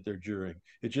everybody that they're jurying.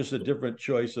 It's just a different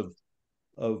choice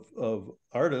of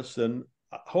artists, and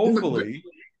hopefully,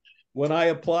 when I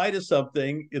apply to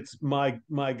something, it's my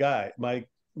guy, my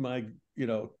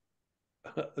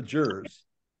jurors.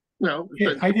 No,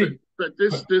 but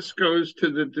this goes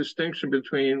to the distinction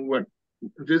between what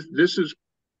this is.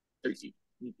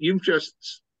 You've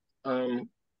just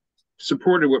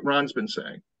supported what Ron's been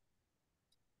saying.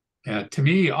 Yeah, to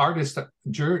me,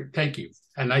 thank you.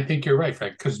 And I think you're right,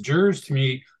 Frank, because jurors to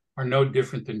me are no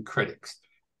different than critics.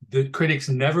 The critics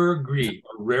never agree,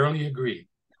 or rarely agree,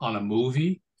 on a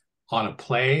movie, on a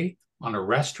play, on a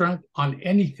restaurant, on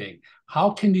anything. How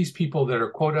can these people that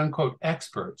are quote unquote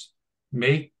experts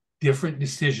make different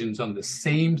decisions on the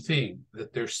same thing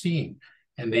that they're seeing?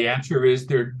 And the answer is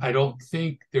I don't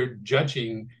think they're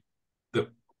judging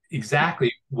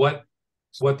exactly what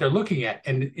they're looking at.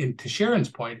 And to Sharon's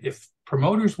point, if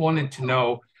promoters wanted to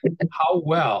know how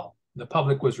well the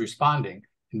public was responding,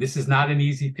 and this is not an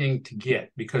easy thing to get,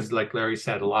 because like Larry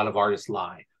said, a lot of artists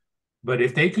lie. But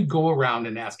if they could go around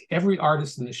and ask every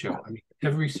artist in the show, I mean,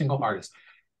 every single artist,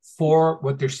 for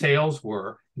what their sales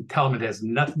were, and tell them it has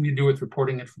nothing to do with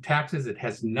reporting it for taxes, it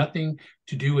has nothing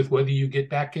to do with whether you get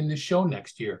back in the show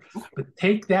next year, but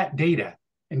take that data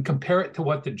and compare it to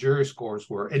what the juror scores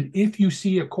were. And if you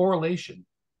see a correlation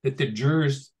that the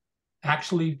jurors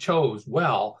actually chose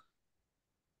well,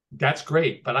 that's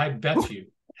great. But I bet you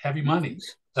heavy money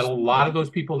that a lot of those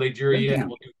people they jury in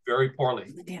will do very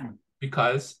poorly,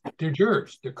 because they're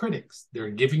jurors, they're critics, they're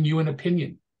giving you an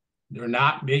opinion. They're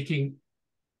not making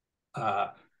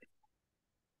I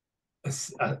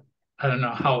don't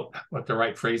know what the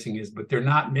right phrasing is, but they're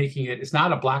not making it. It's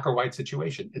not a black or white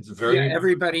situation. It's very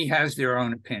everybody has their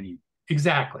own opinion.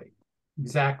 Exactly,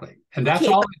 and that's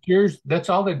all the jurors. That's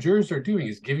all the jurors are doing,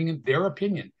 is giving their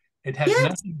opinion. It has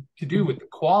nothing to do with the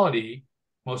quality.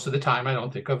 Most of the time, I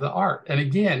don't think of the art. And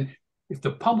again, if the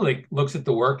public looks at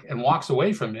the work and walks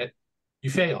away from it,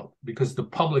 you failed, because the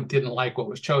public didn't like what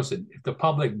was chosen. If the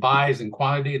public buys in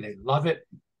quantity and they love it,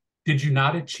 did you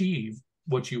not achieve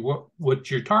what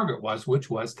your target was, which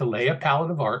was to lay a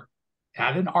palette of art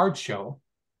at an art show,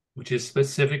 which is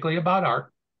specifically about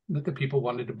art, that the people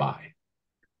wanted to buy?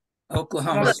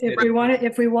 Oklahoma City.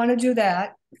 If we want to do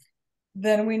that,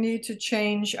 then we need to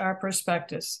change our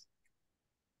prospectus.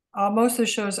 Most of the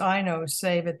shows I know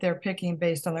say that they're picking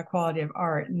based on the quality of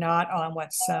art, not on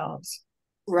what sells.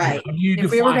 Right.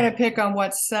 If we were going to pick on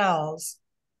what sells,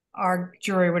 our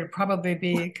jury would probably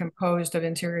be composed of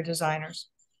interior designers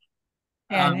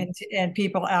and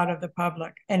people out of the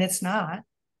public, and it's not.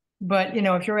 But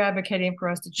if you're advocating for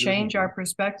us to change our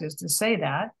perspectives to say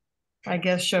that, I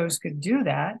guess shows could do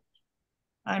that.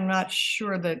 I'm not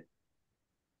sure that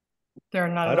there are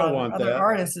not a lot of other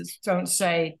artists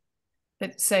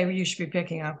that say you should be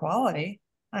picking on quality.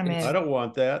 I mean, I don't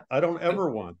want that. I don't ever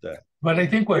want that. But I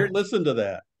think listen to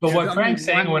that. But what Frank's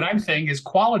saying, what I'm saying is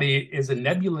quality is a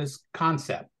nebulous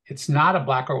concept. It's not a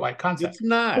black or white concept. It's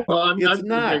not. Well, it's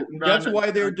not. That's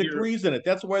why there are degrees in it.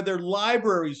 That's why there are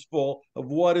libraries full of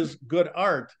what is good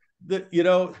art. That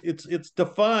it's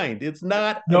defined. It's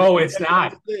not. No, it's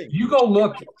not. You go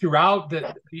look throughout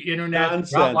the internet,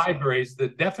 throughout libraries. The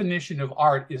definition of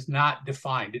art is not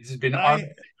defined. It has been art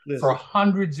for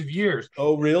hundreds of years.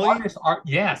 Oh, really?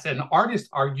 Yes, and artists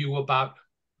argue about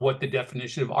what the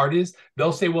definition of art is.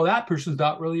 They'll say, well, that person's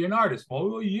not really an artist.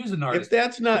 Well, you use an artist.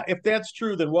 If that's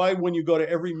true, then why, when you go to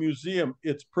every museum,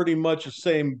 it's pretty much the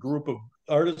same group of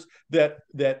artists that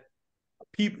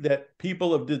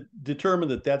people have determined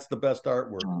that that's the best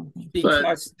artwork?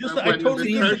 Because I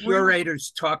totally disagree.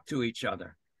 Curators talk to each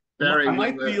other.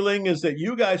 My feeling is that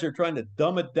you guys are trying to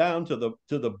dumb it down to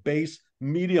the base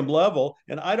medium level,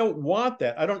 and I don't want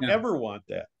that. I don't ever want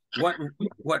that.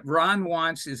 What Ron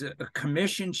wants is a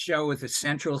commission show with a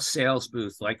central sales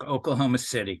booth like Oklahoma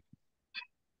City.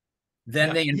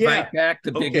 Then they invite back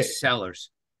the biggest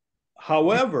sellers.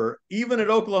 However, even at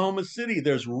Oklahoma City,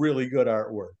 there's really good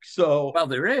artwork. So, well,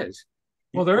 there is.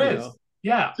 Well, there is.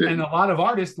 Yeah. And a lot of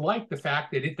artists like the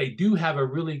fact that if they do have a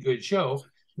really good show,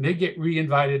 they get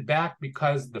re-invited back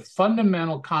because the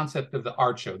fundamental concept of the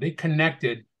art show, they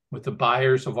connected with the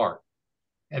buyers of art.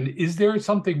 And is there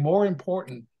something more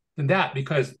important than that?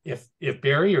 Because if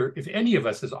Barry or if any of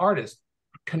us as artists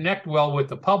connect well with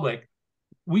the public,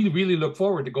 we really look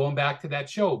forward to going back to that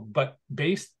show. But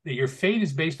your fate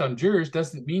is based on jurors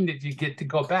doesn't mean that you get to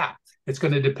go back. It's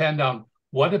going to depend on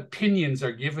what opinions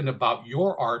are given about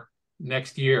your art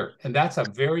next year. And that's a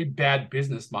very bad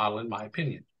business model, in my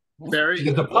opinion. Barry,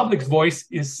 because the public's voice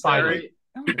is silent.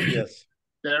 Yes.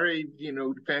 Barry,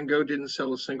 Van Gogh didn't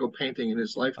sell a single painting in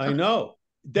his lifetime. I know.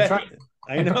 That's right.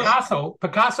 I know.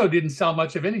 Picasso didn't sell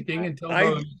much of anything until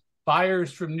those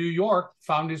buyers from New York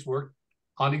found his work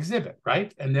on exhibit,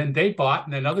 right? And then they bought,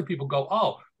 and then other people go,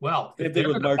 oh, well, if they're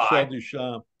going to buy,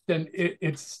 Duchamp. Then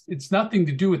it's nothing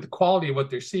to do with the quality of what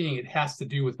they're seeing. It has to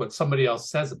do with what somebody else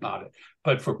says about it.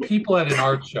 But for people at an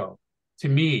art show, to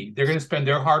me, they're going to spend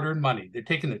their hard-earned money. They're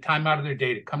taking the time out of their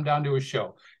day to come down to a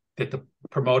show that the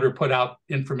promoter put out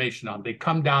information on. They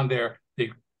come down there,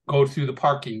 they go through the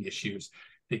parking issues.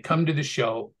 They come to the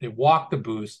show, they walk the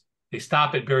booths, they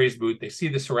stop at Barry's booth, they see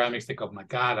the ceramics, they go, oh my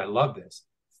God, I love this.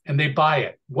 And they buy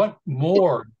it. What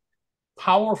more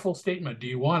powerful statement do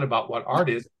you want about what art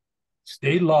is?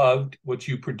 They loved what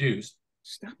you produced.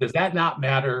 Does that not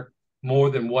matter more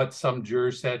than what some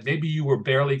jurors said? Maybe you were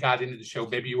barely got into the show,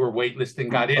 maybe you were waitlisted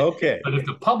and got in. Okay. But if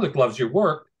the public loves your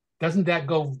work, doesn't that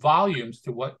go volumes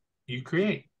to what you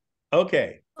create?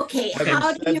 Okay.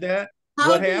 How do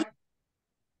you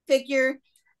figure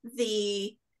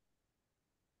the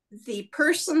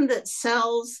person that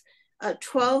sells a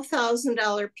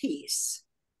 $12,000 piece,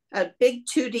 a big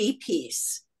 2D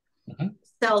piece,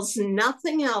 sells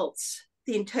nothing else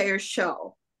the entire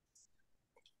show,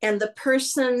 and the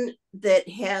person that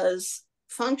has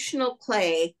functional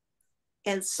clay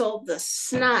and sold the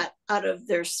snot out of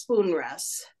their spoon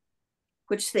rests,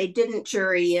 which they didn't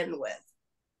jury in with?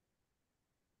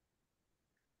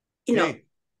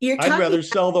 I'd rather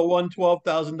sell the one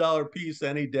 $12,000 piece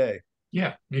any day.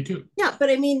 Yeah, me too. Yeah, but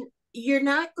I mean, you're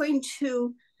not going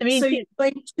to. You're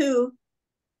going to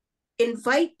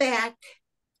invite back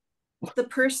the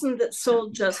person that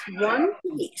sold just one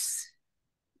piece,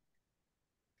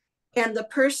 and the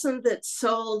person that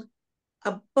sold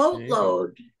a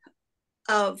boatload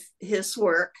of his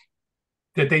work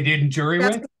that they didn't jury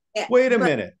with. Wait a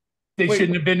minute. They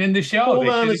shouldn't have been in the show. Hold they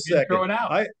on a should have been thrown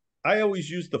second. out. I always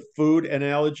use the food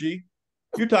analogy.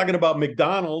 You're talking about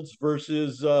McDonald's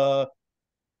versus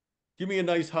give me a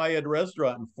nice high-end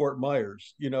restaurant in Fort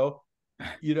Myers. You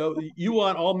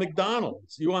want all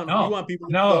McDonald's. You want people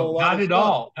to sell a lot not of at stuff.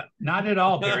 all. Not at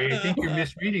all, Barry. I think you're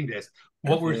misreading this.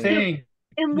 What we're saying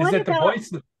is that the voice.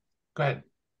 Go ahead.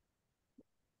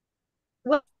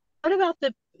 What about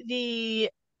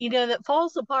the that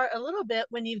falls apart a little bit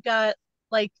when you've got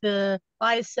like the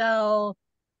buy sell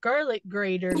garlic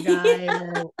grater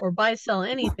guy or buy sell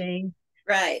anything,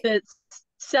 right? That's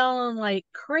selling like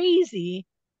crazy,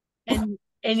 and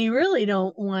you really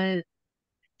don't want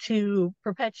to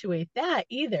perpetuate that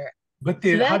either. But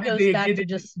So how that did goes they back get to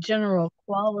just general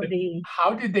quality.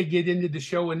 How did they get into the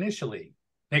show initially?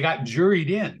 They got juried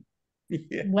in.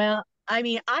 Yeah. Well, I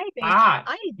mean, I think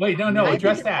wait, no, I think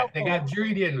address it's that. They got helpful.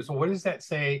 juried in. So what does that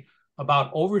say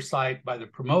about oversight by the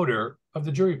promoter of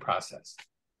the jury process?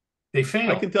 They I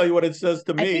failed. can tell you what it says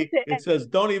to I think me. that It says,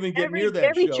 don't even get near that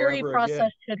every show jury ever process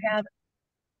again. should have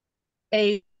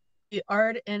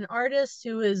an artist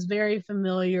who is very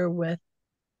familiar with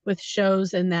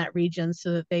shows in that region,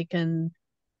 so that they can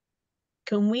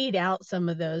weed out some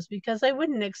of those, because I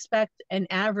wouldn't expect an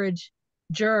average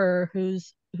juror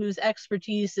whose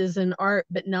expertise is in art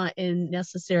but not in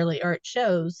necessarily art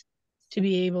shows to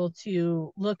be able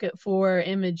to look at 4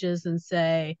 images and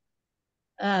say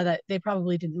that they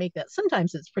probably didn't make that.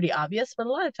 Sometimes it's pretty obvious, but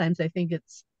a lot of times I think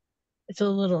it's a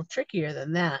little trickier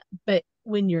than that. But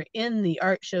when you're in the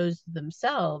art shows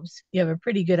themselves, you have a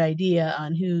pretty good idea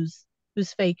on who's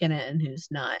faking it and who's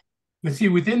not. But see,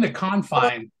 within the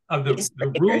confine of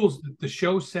the rules that the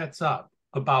show sets up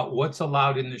about what's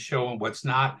allowed in the show and what's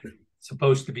not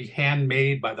supposed to be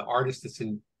handmade by the artist that's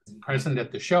present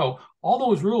at the show, all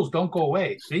those rules don't go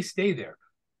away. They stay there.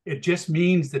 It just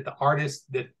means that the artists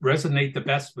that resonate the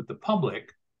best with the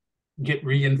public get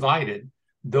re-invited.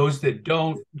 Those that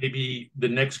don't, maybe the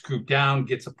next group down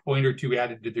gets a point or two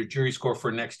added to their jury score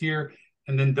for next year.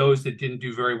 And then those that didn't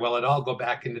do very well at all go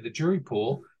back into the jury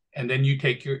pool. And then you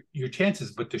take your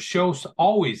chances. But the show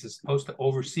always is supposed to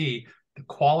oversee the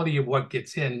quality of what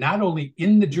gets in, not only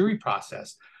in the jury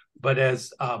process, but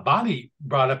as Bonnie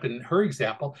brought up in her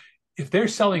example, if they're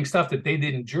selling stuff that they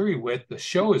didn't jury with, the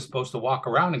show is supposed to walk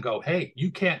around and go, hey,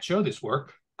 you can't show this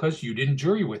work because you didn't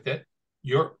jury with it.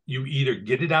 You either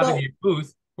get it out of your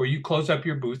booth or you close up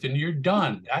your booth and you're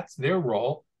done. That's their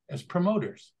role as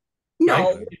promoters.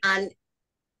 No, right? And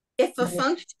if a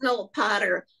functional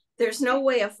potter, there's no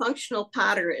way a functional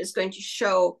potter is going to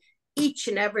show each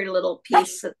and every little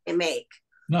piece that they make.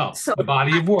 No, so the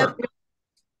body of work.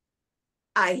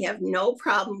 I have no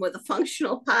problem with a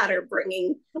functional potter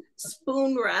bringing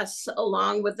spoon rests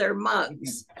along with their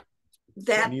mugs.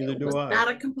 That was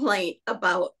not a complaint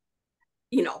about,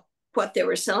 what they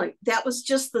were selling. That was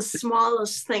just the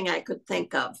smallest thing I could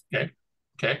think of.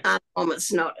 Okay. On a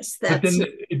moment's notice. But then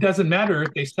it doesn't matter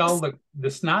if they sell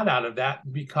the snot out of that,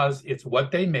 because it's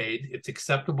what they made. It's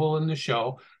acceptable in the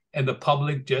show. And the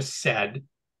public just said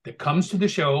that comes to the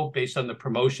show based on the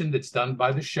promotion that's done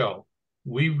by the show.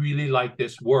 We really like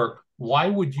this work. Why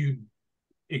would you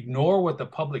ignore what the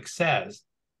public says?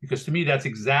 Because to me, that's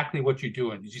exactly what you're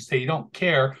doing. You say you don't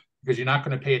care because you're not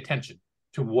going to pay attention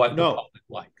to what the public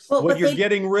likes. Well, what you're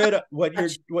getting rid of, what you're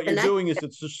doing is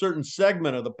it's a certain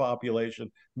segment of the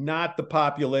population, not the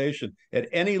population. At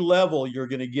any level, you're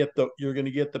going to get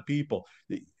the people.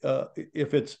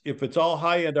 If it's all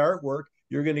high-end artwork,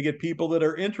 you're going to get people that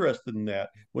are interested in that.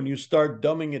 When you start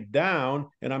dumbing it down,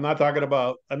 and I'm not talking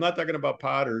about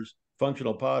potters,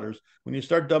 functional potters. When you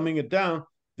start dumbing it down,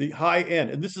 the high end,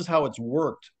 and this is how it's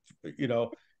worked,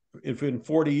 if in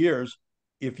 40 years,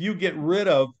 if you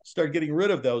start getting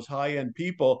rid of those high-end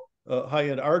people,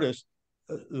 high-end artists,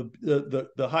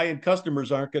 the high-end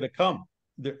customers aren't going to come.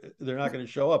 They're not going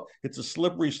to show up. It's a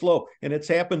slippery slope, and it's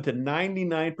happened to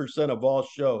 99% of all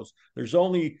shows. There's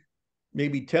only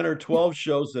maybe 10 or 12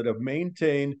 shows that have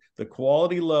maintained the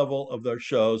quality level of their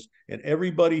shows, and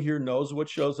everybody here knows what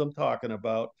shows I'm talking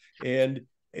about. And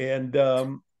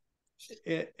that,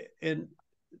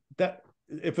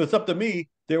 if it's up to me,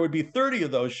 there would be 30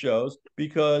 of those shows,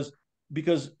 because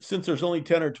since there's only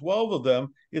 10 or 12 of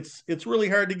them, it's really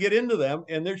hard to get into them,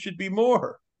 and there should be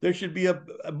more. There should be a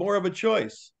more of a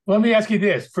choice. Well, let me ask you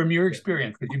this, from your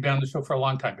experience, because you've been on the show for a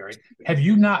long time, Barry. Have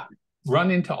you not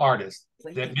run into artists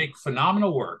that make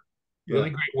phenomenal work, really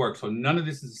great work? So none of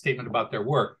this is a statement about their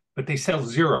work, but they sell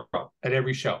zero at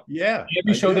every show. Yeah.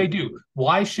 Every show they do.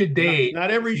 Why should they?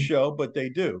 Not every show, but they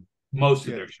do. Most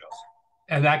of their shows.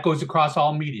 And that goes across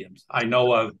all mediums. I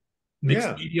know of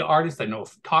mixed media artists. I know of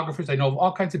photographers. I know of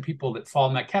all kinds of people that fall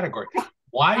in that category.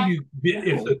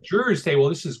 If the jurors say, well,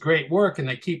 this is great work, and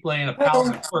they keep laying a pile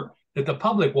of work that the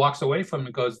public walks away from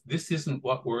and goes, this isn't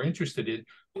what we're interested in,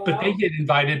 but they get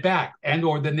invited back,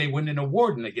 or then they win an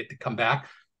award and they get to come back.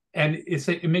 And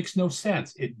it makes no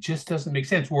sense. It just doesn't make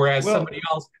sense. Whereas somebody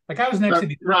else, like I was next to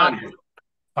the Ron.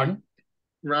 Pardon?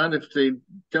 Ron, if they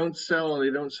don't sell and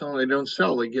they don't sell and they don't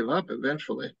sell, they give up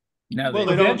eventually. No, well,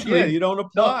 they don't. Yeah, you don't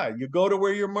apply. No. You go to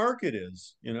where your market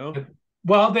is.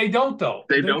 Well, they don't though.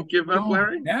 They don't give up,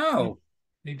 Larry. No,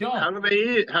 they don't. How do they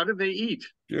eat? How do they eat?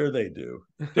 Sure, they do.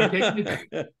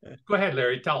 Go ahead,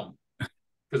 Larry. Tell them,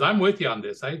 because I'm with you on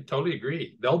this. I totally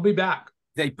agree. They'll be back.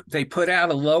 They put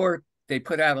out a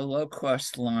low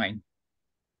cost line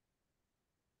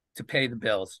to pay the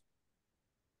bills.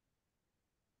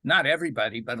 Not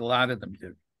everybody, but a lot of them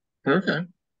do. Okay.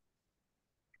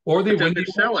 Or they win they're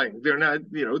selling. They're not,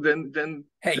 then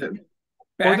hey, then,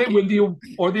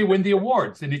 or they win the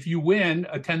awards. And if you win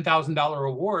a $10,000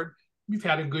 award, you've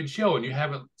had a good show and you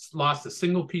haven't lost a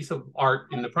single piece of art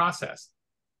in the process.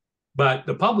 But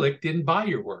the public didn't buy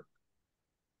your work.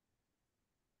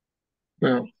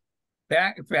 Well,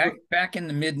 back in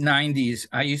the mid 90s,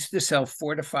 I used to sell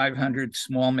 400 to 500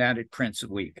 small matted prints a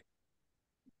week.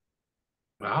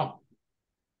 Wow.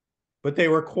 But they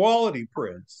were quality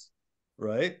prints,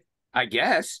 right? I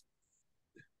guess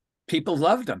people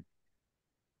loved them.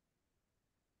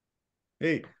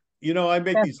 Hey, I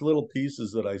make these little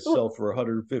pieces that I sell for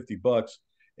 $150.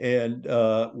 And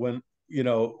when,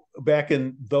 back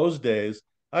in those days,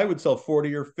 I would sell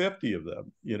 40 or 50 of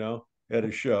them, at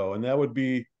a show. And that would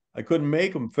be, I couldn't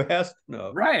make them fast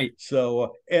enough. Right.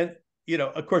 So, and,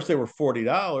 of course they were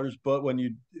 $40, but when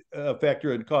you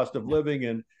factor in cost of living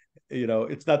and,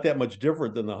 it's not that much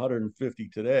different than the 150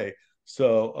 today.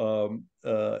 So,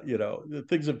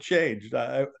 things have changed.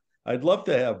 I'd love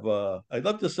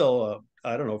to sell,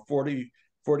 I don't know, 40,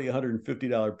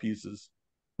 $150 pieces.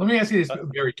 Let me ask you this,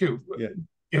 Barry, too. Yeah.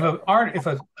 If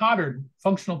a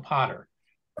functional potter,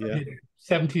 yeah,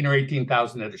 17 or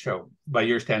 18,000 at a show by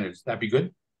your standards, that'd be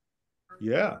good.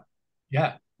 Yeah.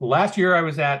 Yeah. Last year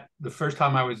the first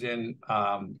time I was in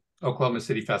Oklahoma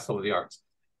City Festival of the Arts.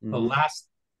 Mm-hmm.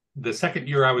 The second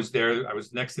year I was there, I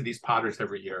was next to these potters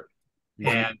every year.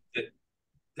 Mm-hmm. And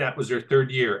that was their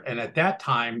third year. And at that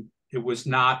time, it was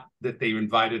not that they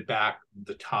invited back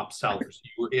the top sellers.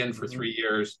 You were in for 3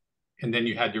 years and then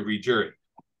you had to rejury.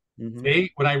 Mm-hmm.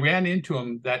 When I ran into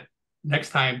them that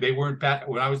next time, they weren't back.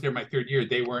 When I was there my third year,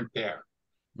 they weren't there.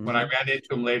 Mm-hmm. When I ran into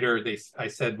them later, I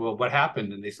said, well, what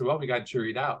happened? And they said, well, we got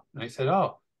juried out. And I said,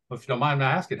 oh, well, if you don't mind me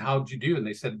asking, how did you do? And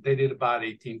they said they did about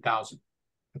 18,000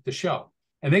 at the show.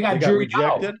 And they got juried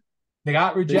rejected? Out. They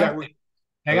got rejected.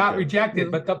 They got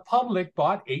rejected, but the public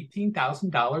bought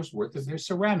 $18,000 worth of their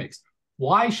ceramics.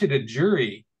 Why should a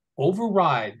jury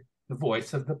override the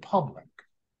voice of the public?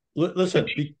 Listen,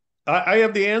 I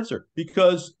have the answer,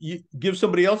 because you give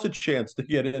somebody else a chance to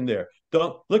get in there.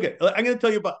 I'm going to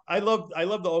tell you about. I love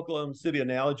the Oklahoma City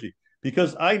analogy,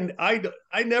 because I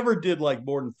never did like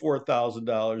more than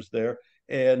 $4,000 there,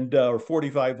 and or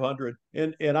 4,500,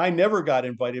 and I never got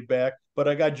invited back, but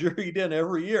I got juried in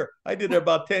every year. I did it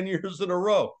about 10 years in a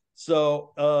row.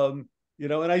 So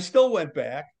and I still went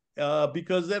back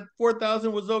because that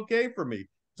 4,000 was okay for me,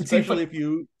 especially if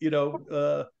you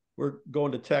we're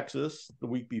going to Texas the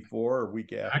week before or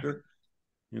week after,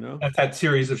 That's that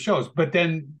series of shows. But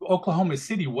then Oklahoma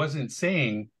City wasn't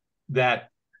saying that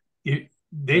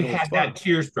they had that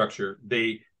tier structure.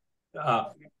 They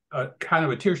kind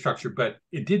of a tier structure, but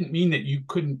it didn't mean that you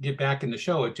couldn't get back in the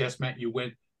show. It just meant you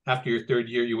went, after your third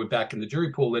year, you went back in the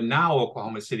jury pool. And now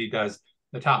Oklahoma City does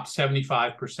the top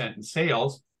 75% in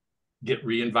sales get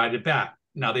re-invited back.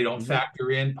 Now they don't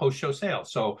factor in post-show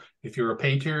sales. So if you're a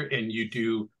painter and you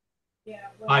do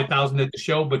 5,000 at the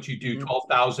show, but you do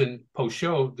 12,000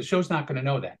 post-show, the show's not going to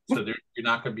know that. So you're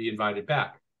not going to be invited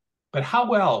back. But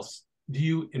how else do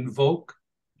you invoke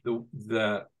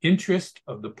the interest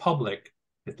of the public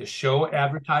that the show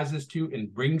advertises to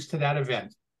and brings to that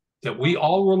event, that we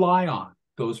all rely on,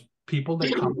 those people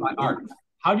that come by art?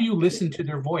 How do you listen to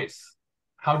their voice?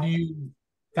 How do you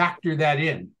factor that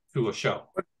in to a show?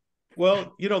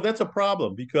 Well, that's a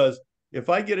problem, because if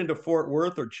I get into Fort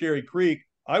Worth or Cherry Creek,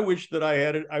 I wish that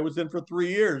I was in for 3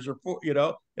 years or 4,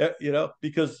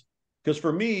 because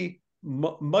for me,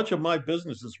 much of my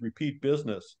business is repeat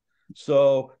business.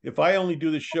 So if I only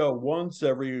do the show once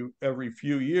every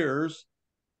few years,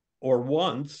 or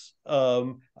once,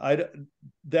 that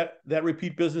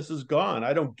repeat business is gone.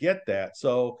 I don't get that.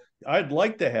 So I'd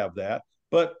like to have that.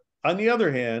 But on the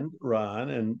other hand,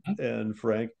 Ron and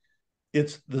Frank,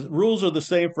 the rules are the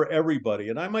same for everybody.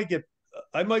 And I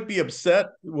might be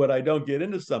upset when I don't get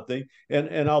into something,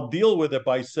 and I'll deal with it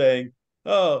by saying,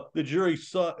 oh, the jury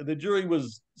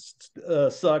was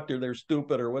sucked, or they're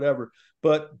stupid, or whatever.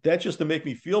 But that's just to make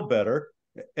me feel better.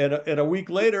 And a week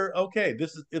later, okay,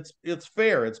 it's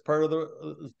fair. It's part of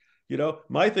the,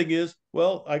 my thing is,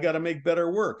 well, I got to make better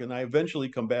work, and I eventually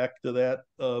come back to that,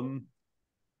 to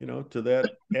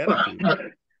that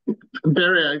attitude.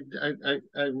 Barry,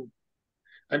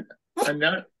 I'm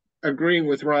not agreeing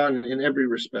with Ron in every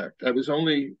respect. I was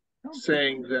only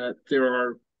saying that there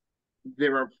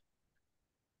are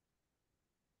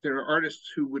artists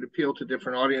who would appeal to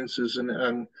different audiences,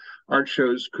 and art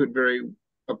shows could very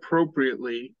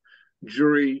appropriately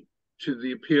jury to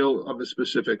the appeal of a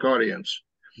specific audience.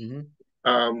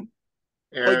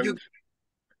 But And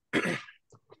you,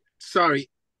 sorry,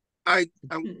 I'm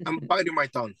biting my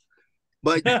tongue.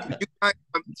 But you guys,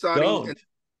 I'm sorry, Don't.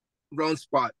 wrong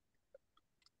spot.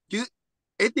 You,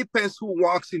 it depends who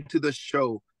walks into the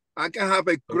show. I can have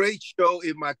a great show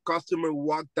if my customer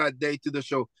walked that day to the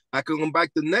show. I can come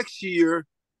back the next year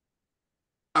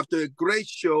after a great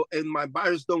show and my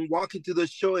buyers don't walk into the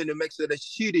show and it makes it a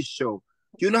shitty show.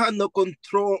 You don't have no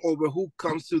control over who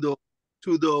comes to the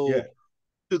to the Yeah.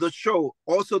 to the show.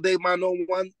 Also, they might not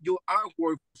want your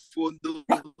artwork for the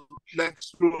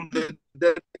next room that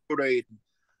they're decorating.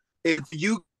 If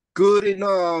you good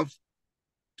enough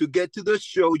to get to the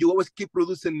show, you always keep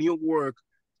producing new work.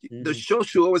 The show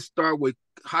should always start with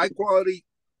high quality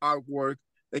artwork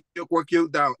and you work you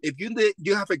down. If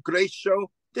you have a great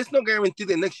show, there's no guarantee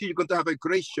that next year you're going to have a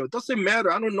great show. It doesn't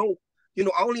matter. I don't know. You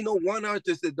know, I only know one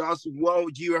artist that does well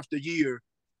year after year.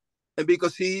 And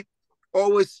because he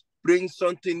always brings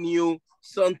something new,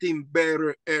 something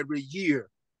better every year.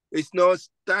 It's not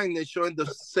stagnant, showing the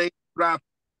same rap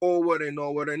over and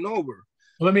over and over.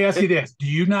 Well, let me ask you this. Do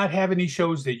you not have any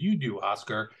shows that you do,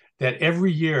 Oscar, that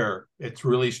every year it's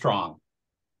really strong?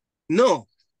 No.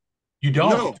 You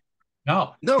don't?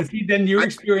 No. No. But see, then your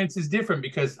experience is different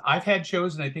because I've had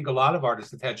shows, and I think a lot of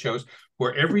artists have had shows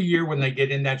where every year when they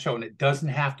get in that show, and it doesn't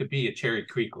have to be a Cherry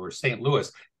Creek or St.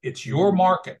 Louis, it's your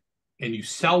market, and you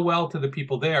sell well to the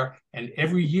people there, and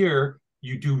every year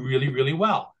you do really, really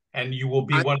well, and you will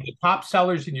be one of the top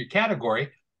sellers in your category.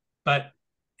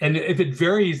 And if it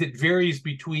varies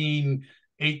between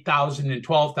 8,000 and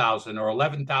 12,000 or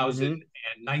 11,000 and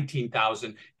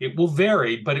 19,000. It will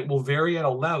vary, but it will vary at a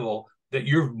level that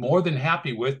you're more than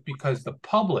happy with because the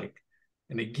public,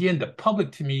 and again, the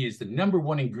public to me is the number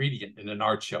one ingredient in an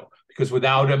art show because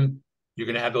without them, you're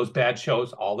going to have those bad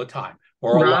shows all the time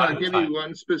or a lot of the time. I'll give you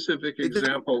one specific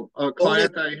example. A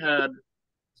client I had,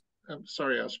 I'm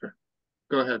sorry, Oscar,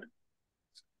 go ahead.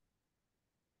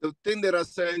 The thing that I'm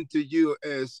saying to you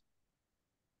is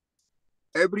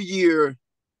every year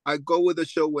I go with the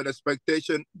show with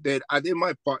expectation that I did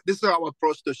my part. This is how I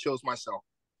approach the shows myself.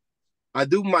 I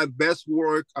do my best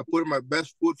work. I put my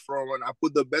best foot forward. I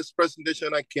put the best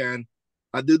presentation I can.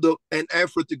 I do an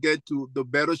effort to get to the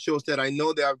better shows that I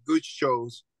know they are good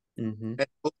shows and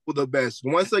hope for the best.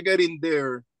 Once I get in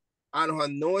there, I don't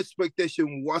have no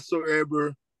expectation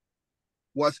whatsoever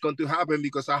what's going to happen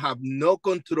because I have no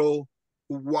control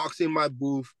who walks in my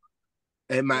booth.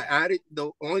 And my attitude, the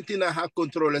only thing I have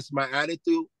control is my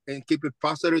attitude and keep it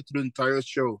positive through the entire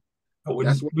show.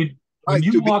 When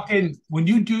you walk in, when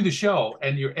you do the show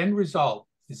and your end result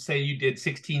is say you did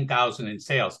 16,000 in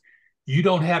sales, you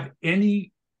don't have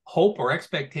any hope or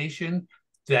expectation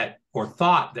that or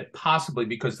thought that possibly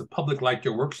because the public liked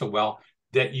your work so well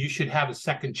that you should have a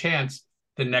second chance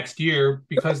the next year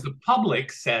because the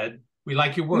public said we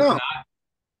like your work.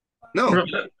 No.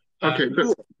 Okay,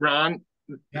 but Ron.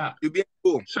 Yeah. You'd be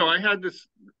cool. So I had this,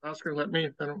 Oscar, let me,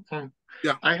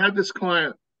 I had this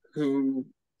client who,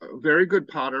 a very good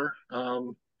potter,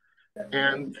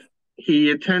 and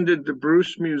he attended the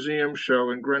Bruce Museum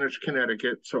show in Greenwich,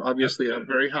 Connecticut. So obviously a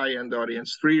very high-end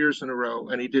audience, 3 years in a row.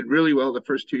 And he did really well the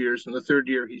first 2 years. And the third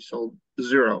year he sold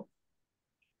 0.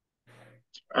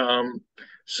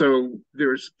 So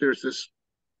there's this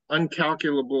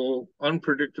uncalculable,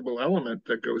 unpredictable element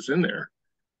that goes in there.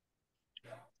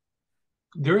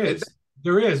 There is,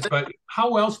 but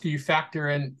how else do you factor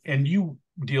in, and you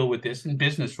deal with this in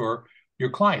business for your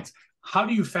clients, how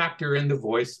do you factor in the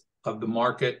voice of the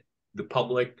market, the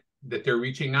public that they're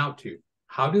reaching out to?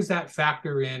 How does that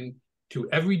factor in to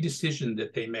every decision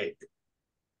that they make?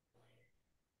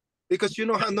 Because you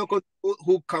don't have no control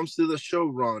who comes to the show,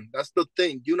 Ron. That's the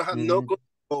thing. You don't have no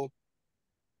control.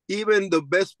 Even the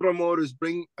best promoters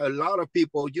bring a lot of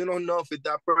people. You don't know if it's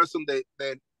that person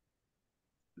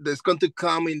that's going to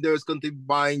come in there is going to be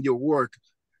buying your work.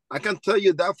 I can tell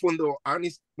you that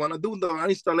when I do the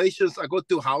installations, I go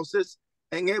to houses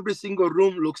and every single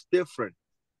room looks different.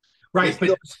 Right,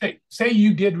 but say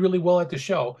you did really well at the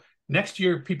show. Next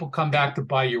year, people come back to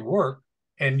buy your work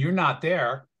and you're not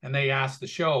there and they ask the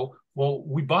show, well,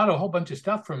 we bought a whole bunch of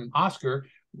stuff from Oscar.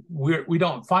 We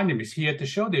don't find him. Is he at the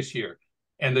show this year?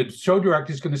 And the show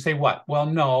director is going to say what? Well,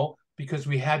 no, because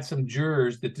we had some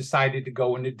jurors that decided to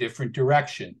go in a different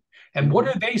direction. And what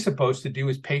are they supposed to do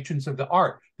as patrons of the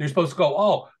art? They're supposed to go,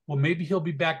 oh, well, maybe he'll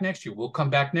be back next year. We'll come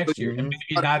back next year. And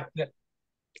maybe not. Do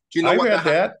you know I read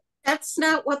that? That's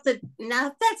not what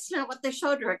the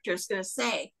show director is going to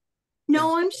say.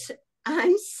 No,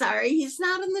 I'm sorry, he's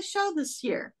not in the show this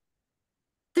year.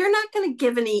 They're not going to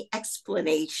give any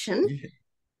explanation.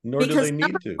 Nor do they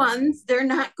need to. One, they're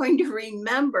not going to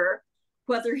remember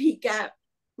whether he got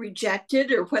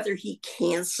rejected or whether he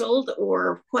canceled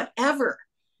or whatever.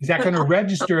 Is that going to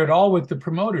register at all with the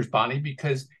promoters, Bonnie?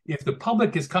 Because if the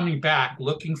public is coming back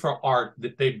looking for art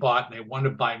that they bought and they want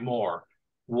to buy more,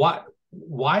 why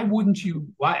wouldn't you,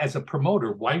 as a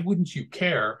promoter, why wouldn't you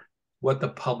care what the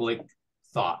public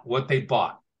thought, what they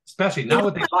bought? Especially not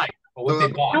what they like, but what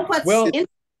they bought. What's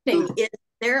interesting is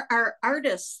there are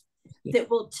artists that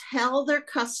will tell their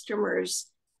customers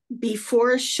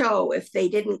before a show, if they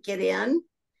didn't get in,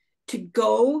 to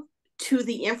go to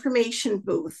the information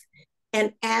booth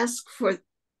and ask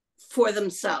for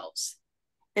themselves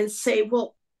and say,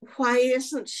 well, why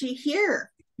isn't she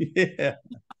here? Yeah.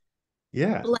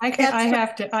 Yeah. I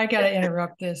got to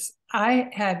interrupt this. I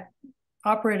had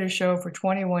operated a show for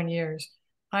 21 years.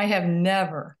 I have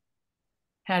never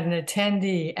had an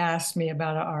attendee ask me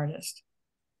about an artist.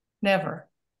 Never.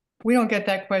 We don't get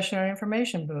that question on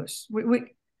information booths.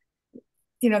 We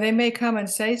they may come and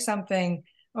say something,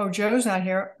 oh, Joe's not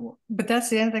here, but that's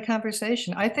the end of the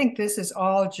conversation. I think this is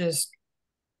all just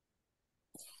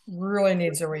really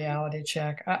needs a reality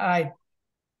check.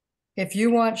 If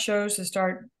you want shows to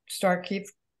start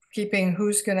keeping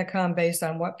who's going to come based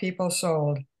on what people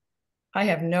sold, I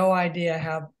have no idea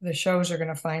how the shows are going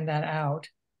to find that out.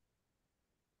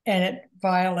 And it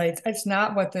violates, it's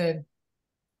not what the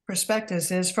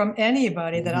prospectus is from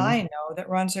anybody that I know that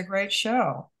runs a great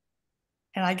show.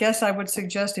 And I guess I would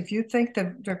suggest, if you think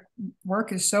the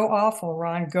work is so awful,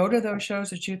 Ron, go to those shows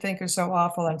that you think are so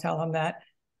awful and tell them that.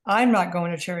 I'm not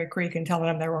going to Cherry Creek and telling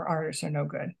them their artists are no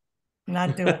good. I'm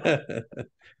not doing it.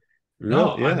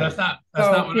 No, yeah. that's not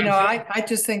what I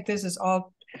just think this is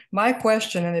all. My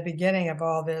question in the beginning of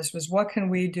all this was, what can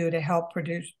we do to help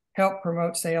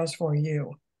promote sales for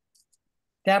you?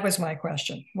 That was my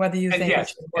question. Whether you think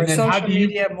it's more social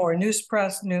media, more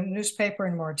newspaper,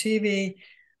 and more TV,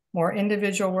 more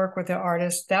individual work with the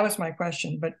artist. That was my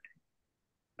question. But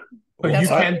that's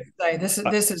what I say. This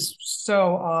is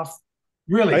so off.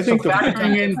 Really, I think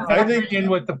factoring in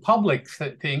what the public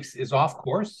thinks is off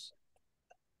course.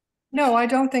 No, I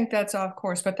don't think that's off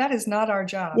course, but that is not our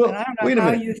job. Well, and I don't know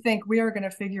how you think we are going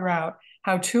to figure out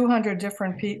how 200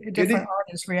 different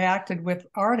artists reacted with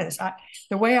artists.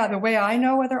 The way I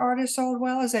know whether artists sold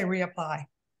well is they reapply.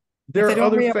 There if they are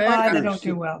don't other reapply, factors. they don't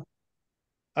do well.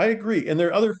 I agree, and there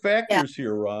are other factors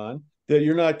here, Ron, that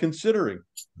you're not considering.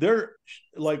 They're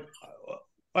like,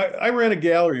 I ran a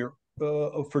gallery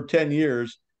for 10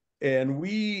 years, and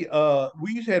we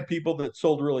had people that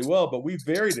sold really well, but we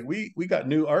varied it. We got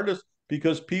new artists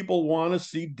because people want to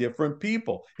see different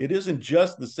people. It isn't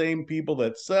just the same people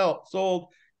that sold.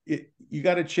 You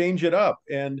got to change it up,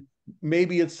 and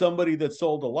maybe it's somebody that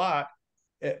sold a lot,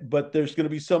 but there's going to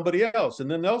be somebody else,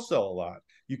 and then they'll sell a lot.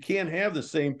 You can't have the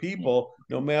same people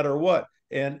no matter what.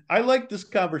 And I like this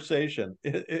conversation,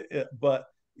 but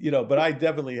I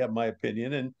definitely have my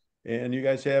opinion, and you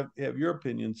guys have your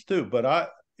opinions too. But I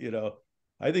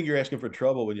think you're asking for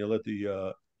trouble when you let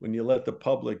the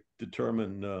public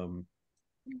determine,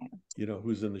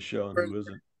 who's in the show and who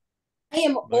isn't. I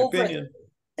am over the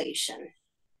conversation.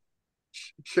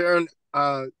 Sharon,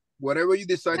 whatever you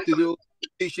decide to do,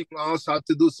 teaching us how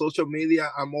to do social media,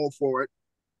 I'm all for it.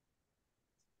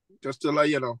 Just to let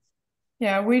you know.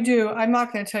 Yeah, we do. I'm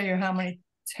not going to tell you how many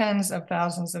tens of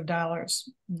thousands of dollars,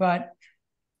 but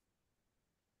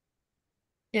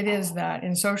it is that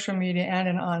in social media and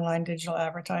in online digital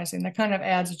advertising, the kind of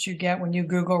ads that you get when you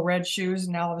Google red shoes,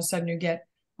 and all of a sudden you get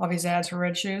all these ads for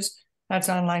red shoes, that's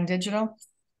online digital.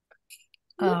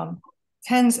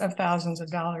 Tens of thousands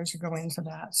of dollars are going into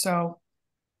that. So,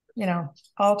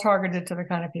 all targeted to the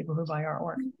kind of people who buy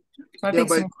artwork. So I think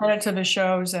some credit to the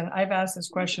shows, and I've asked this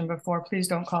question before, please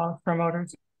don't call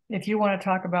promoters. If you want to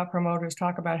talk about promoters,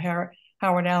 talk about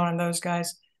Howard Allen and those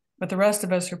guys. But the rest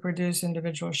of us who produce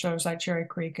individual shows like Cherry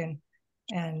Creek and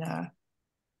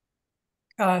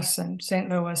us and St.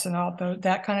 Louis and all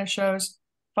that kind of shows,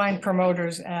 find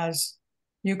promoters as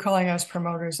you calling us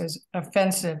promoters as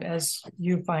offensive as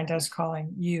you find us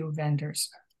calling you vendors.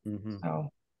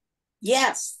 So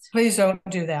yes, please don't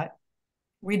do that.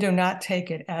 We do not take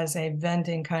it as a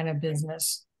vending kind of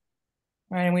business,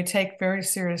 right? And we take very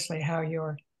seriously how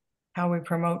we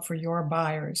promote for your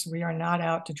buyers. We are not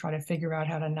out to try to figure out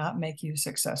how to not make you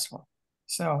successful.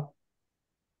 So,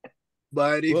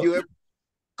 but if you ever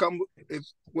come, if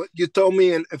what you told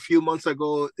me a few months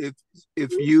ago, if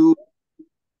you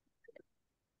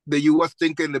was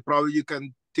thinking that probably you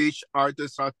can teach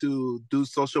artists how to do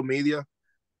social media.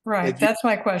 Right, that's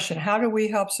my question. How do we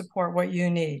help support what you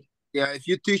need? Yeah, if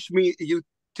you teach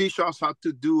us how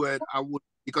to do it, I would,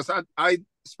 because I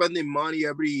spending money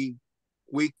every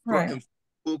week in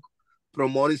Facebook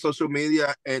promoting social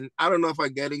media, and I don't know if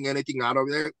I'm getting anything out of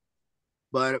it,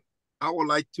 but I would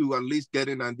like to at least get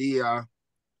an idea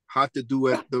how to do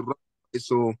it the right way,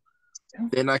 so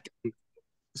then I can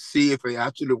see if it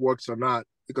actually works or not.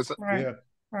 Because Right. Yeah.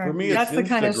 Right. For me, it's That's the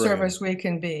kind of Instagram. service we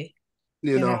can be.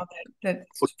 you know, that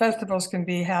festivals can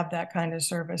have that kind of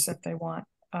service if they want.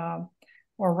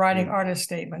 Or writing artist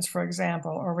statements, for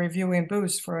example, or reviewing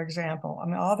booths, for example. I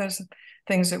mean, all those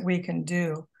things that we can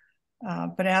do.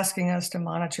 But asking us to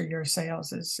monitor your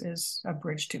sales is a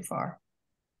bridge too far.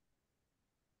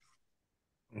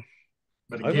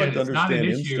 But I'd again, like to it's not an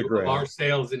understand issue of Instagram. our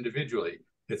sales individually.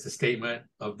 It's a statement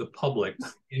of the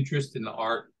public's interest in the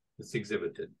art that's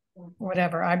exhibited.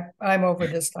 Whatever. I'm over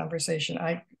this conversation.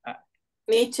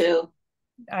 Me too.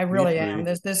 I really am.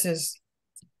 This is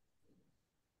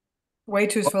way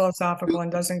too philosophical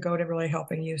and doesn't go to really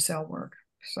helping you sell work.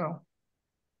 So,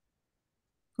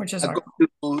 which is I go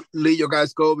to let you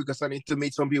guys go because I need to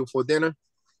meet some people for dinner.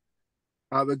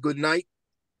 Have a good night,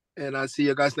 and I'll see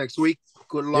you guys next week.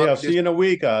 Good luck. Yeah, I'll see you in a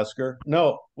week, Oscar.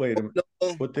 No, wait a minute.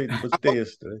 No, What day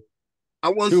is today? I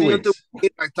won't 2 see you until weeks.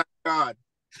 thank God.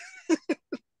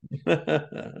 No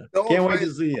Can't wait to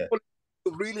offense, see you.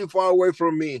 really far away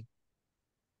from me.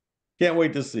 Can't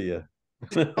wait to see you.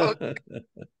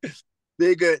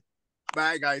 Be good.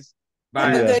 Bye, guys. Bye.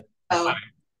 Have a good show. Bye.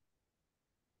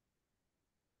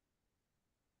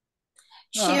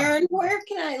 Sharon, where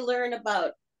can I learn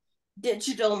about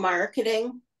digital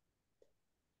marketing?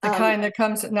 the kind that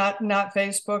comes not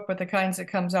Facebook, but the kinds that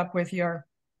comes up with your,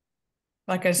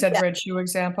 like I said, red shoe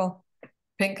example,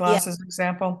 pink glasses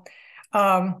example.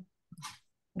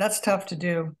 That's tough to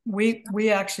do. We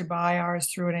actually buy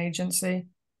ours through an agency.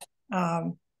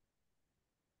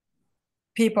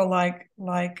 People like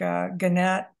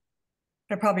Gannett,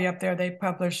 they're probably up there. They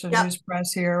publish the news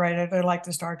press here, right? They're like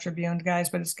the Star Tribune guys,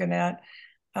 but it's Gannett.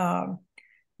 Them,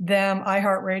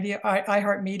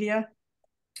 iHeartMedia.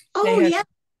 Oh,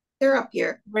 they're up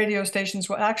here. Radio stations.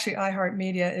 Well, actually,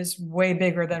 iHeartMedia is way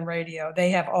bigger than radio. They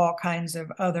have all kinds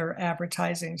of other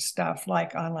advertising stuff,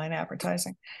 like online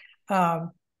advertising.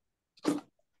 There's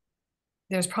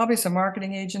probably some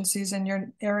marketing agencies in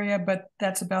your area, but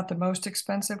that's about the most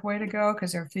expensive way to go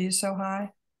because their fees so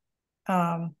high.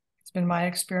 It's been my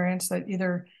experience that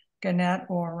either Gannett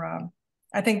or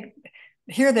I think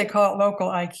here they call it Local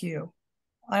IQ.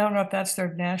 I don't know if that's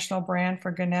their national brand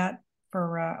for Gannett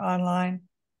for online.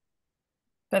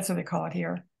 That's what they call it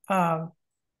here. Them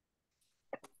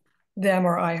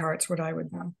or iHeart's what I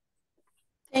would know.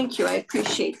 Thank you. I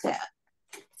appreciate that.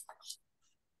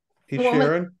 Hey,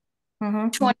 Sharon.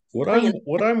 Mm-hmm.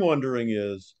 What I'm wondering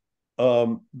is,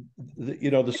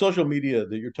 the social media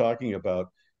that you're talking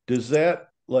about, does that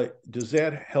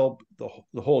help the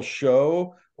whole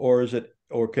show, or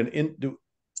do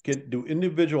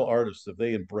individual artists, if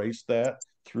they embrace that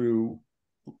through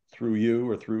you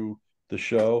or through the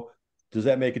show, does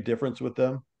that make a difference with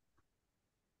them?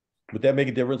 Would that make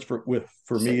a difference for me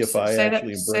if I actually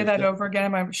embrace say that over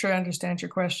again? I'm sure I understand your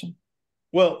question.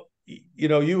 Well,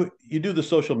 you do the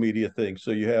social media thing,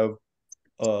 so you have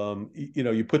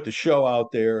you put the show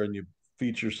out there and you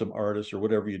feature some artists or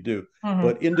whatever you do.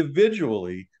 But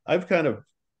individually, I've kind of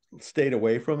stayed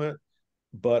away from it.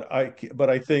 But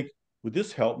I think, would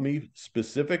this help me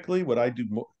specifically? Would I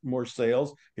do more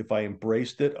sales if I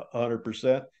embraced it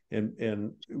 100%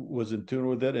 and was in tune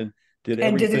with it and did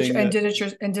everything? Did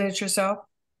it yourself?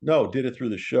 No, did it through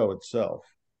the show itself.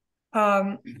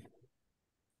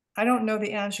 I don't know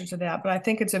the answer to that, but I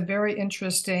think it's a very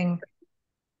interesting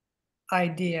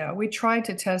idea. We tried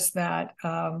to test that.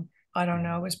 I don't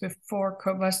know. It was before,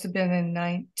 must have been in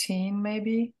 19,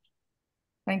 maybe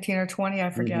 19 or 20,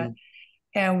 I forget.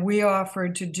 And we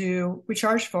offered we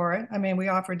charged for it. I mean, we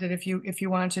offered that if you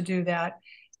wanted to do that,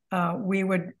 we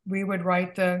would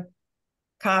write the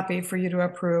copy for you to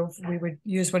approve. We would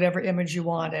use whatever image you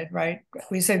wanted, right?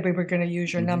 We said we were going to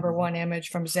use your number one image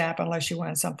from Zap unless you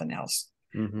wanted something else.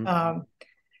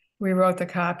 We wrote the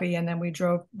copy and then we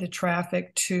drove the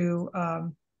traffic to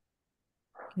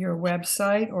your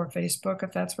website or Facebook,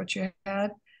 if that's what you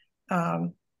had.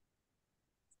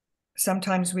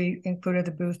 Sometimes we included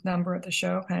the booth number at the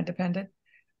show, kind of depended,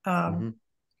 to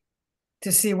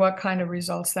see what kind of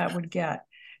results that would get.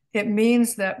 It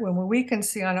means that when we can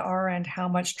see on our end how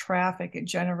much traffic it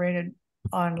generated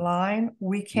online,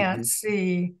 we can't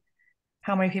see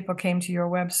how many people came to your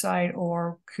website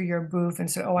or to your booth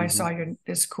and said, oh, I saw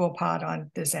this cool pot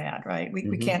on this ad, right?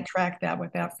 We can't track that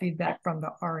without feedback from the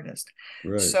artist.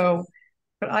 Right. So,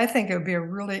 but I think it would be a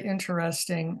really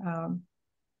interesting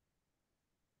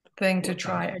thing to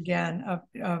try again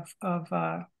of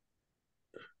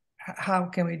how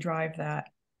can we drive that?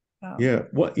 Yeah.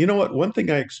 Well, you know what? One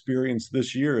thing I experienced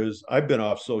this year is I've been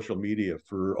off social media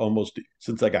for almost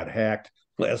since I got hacked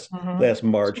last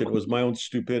March, and it was my own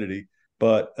stupidity,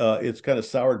 but it's kind of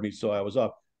soured me, so I was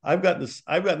off. I've gotten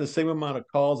the same amount of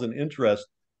calls and interest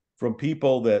from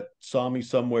people that saw me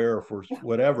somewhere or for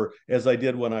whatever as I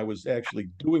did when I was actually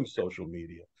doing social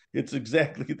media. It's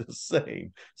exactly the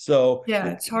same. So yeah,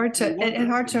 it's hard to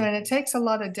and it takes a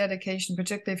lot of dedication,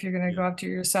 particularly if you're going to go up to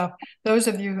yourself. Those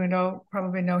of you who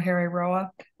probably know Harry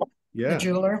Roa, the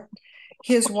jeweler.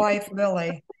 His wife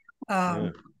Lily,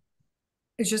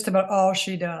 is just about all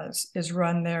she does is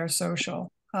run their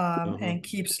social, and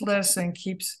keeps lists and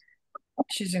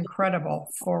she's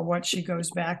incredible for what she goes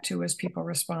back to as people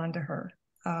respond to her.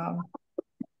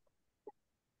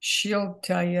 She'll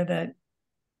tell you that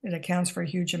it accounts for a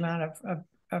huge amount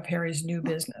of Harry's new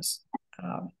business.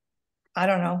 I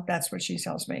don't know. That's what she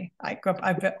tells me. I've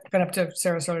been up to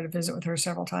Sarasota to visit with her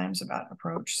several times about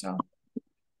approach. So,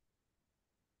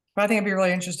 but I think it'd be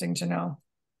really interesting to know.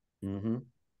 And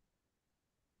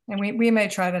we may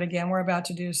try that again. We're about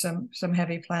to do some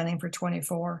heavy planning for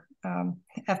 24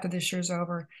 after this year's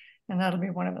over, and that'll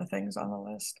be one of the things on the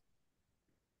list.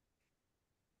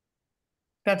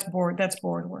 That's board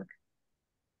work.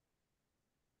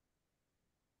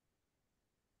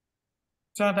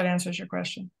 So if that answers your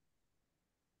question.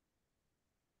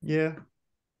 Yeah.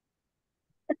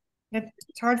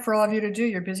 It's hard for all of you to do.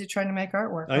 You're busy trying to make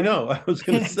artwork. Right? I know. I was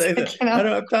going to say that. I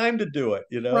don't have time to do it,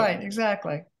 Right,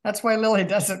 exactly. That's why Lily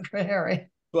does it for Harry.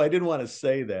 Well, I didn't want to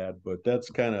say that, but that's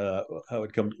kind of how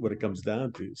what it comes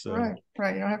down to. So right.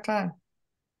 You don't have time.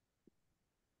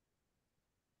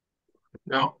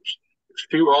 No.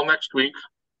 See you all next week.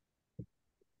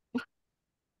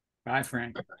 Bye,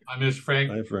 Frank. I miss Frank.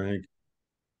 Bye, Frank.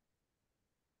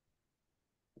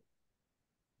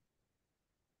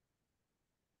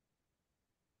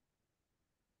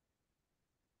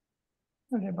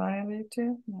 Did Bonnie leave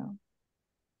too? No.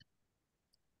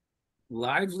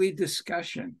 Lively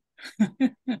discussion.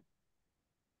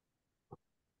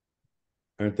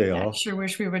 Aren't they all? I sure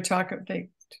wish we would talk.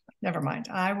 Never mind.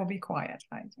 I will be quiet.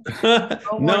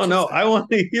 No. I want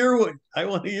to hear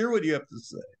what you have to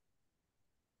say.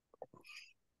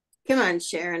 Come on,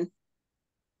 Sharon.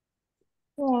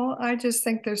 Well, I just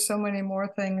think there's so many more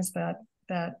things that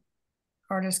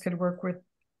artists could work with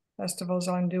festivals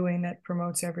on doing that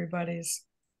promotes everybody's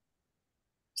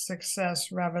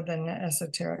success rather than an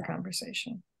esoteric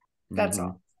conversation. That's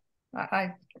all.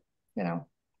 I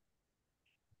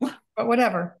but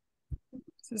whatever.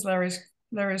 This is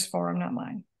Larry's forum, not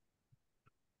mine.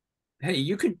 Hey,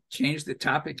 you could change the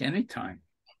topic anytime.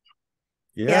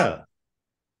 Yeah.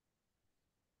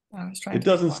 It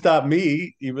doesn't stop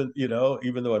me, even though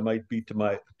it might be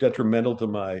detrimental to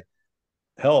my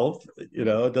health, it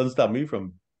doesn't stop me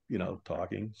from,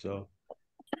 talking. So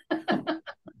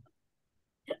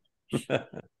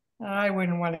I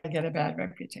wouldn't want to get a bad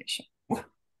reputation.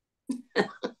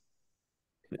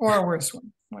 Or a worse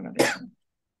one. One of the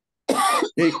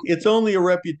it's only a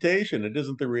reputation. It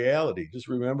isn't the reality. Just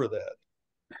remember that.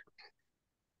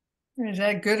 Is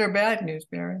that good or bad news,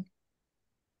 Barry?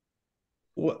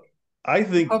 Well, I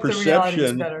think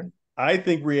perception. I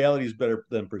think reality is better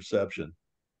than perception.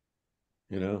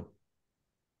 Yeah.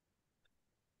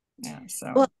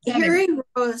 So well, Harry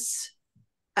Rose,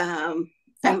 I'm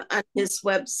on his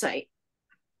website.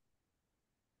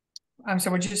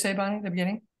 So what'd you say, Bonnie, at the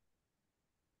beginning?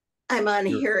 I'm on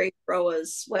Harry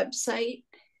Roa's website.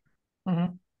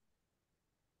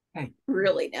 Hey.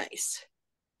 Really nice.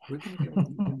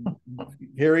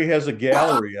 Harry has a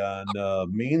gallery on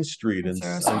Main Street in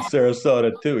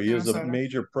Sarasota too. He has a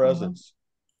major presence.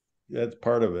 That's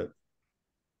part of it.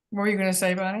 What were you going to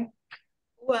say, Bonnie?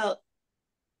 Well,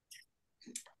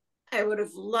 I would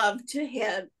have loved to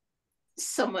have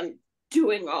someone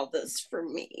doing all this for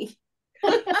me.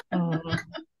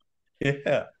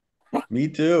 Yeah, me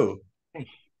too.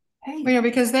 Hey.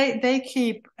 Because they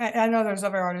keep, I know there's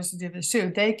other artists who do this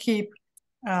too. They keep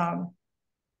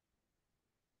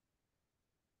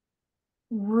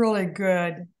really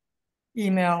good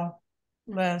email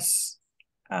lists,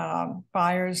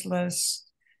 buyers lists,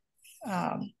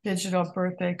 digital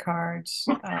birthday cards,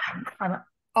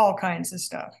 all kinds of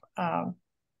stuff.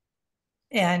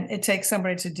 And it takes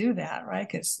somebody to do that, right?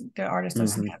 Because the artist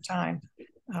doesn't have time,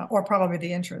 or probably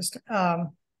the interest.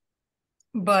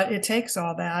 But it takes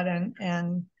all that,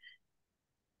 and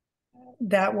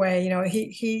that way,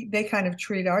 they kind of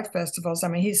treat art festivals. I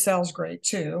mean, he sells great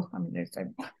too. I mean, he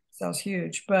sells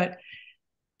huge, but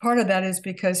part of that is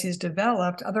because he's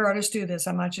developed. Other artists do this.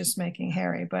 I'm not just making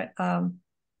Harry, but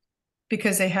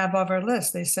because they have other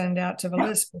lists. They send out to the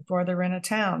list before they're in a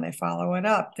town. They follow it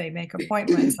up. They make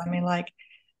appointments. I mean, like,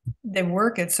 they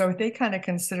work it. So they kind of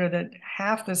consider that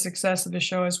half the success of the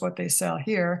show is what they sell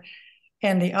here,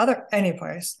 and the other,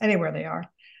 anywhere they are.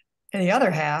 And the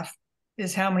other half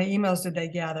is how many emails did they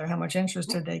gather? How much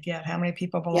interest did they get? How many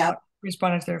people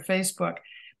responded to their Facebook?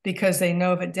 Because they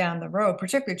know that down the road,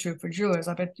 particularly true for jewelers,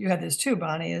 I bet you had this too,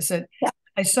 Bonnie, is that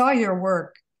I saw your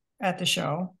work at the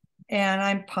show and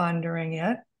I'm pondering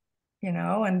it,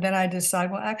 and then I decide,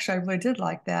 well, actually, I really did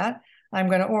like that. I'm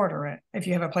going to order it if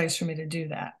you have a place for me to do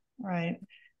that, right?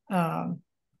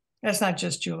 That's not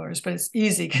just jewelers, but it's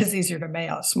easy because it's easier to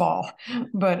mail, small.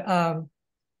 But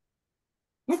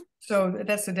so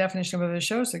that's the definition of whether the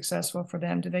show is successful for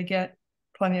them. Do they get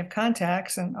plenty of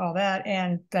contacts and all that?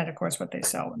 And then, of course, what they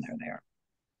sell when they're there.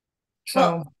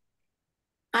 So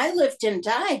I lived and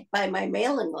died by my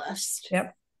mailing list.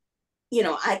 Yep.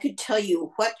 I could tell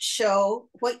you what show,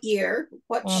 what year,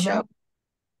 what show,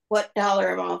 what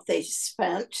dollar amount they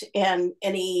spent, and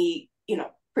any,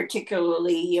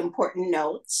 particularly important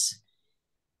notes.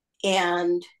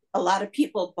 And a lot of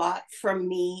people bought from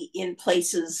me in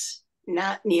places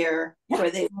not near where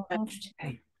they lived.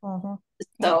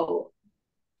 So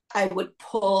I would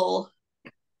pull,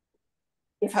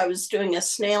 if I was doing a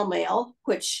snail mail,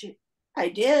 which I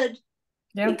did,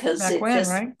 because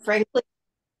frankly,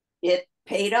 it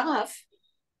paid off.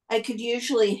 I could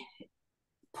usually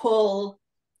pull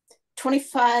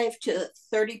 25 to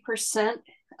 30%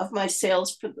 of my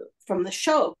sales from the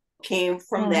show came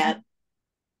from that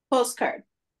postcard.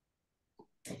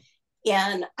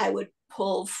 And I would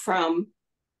pull from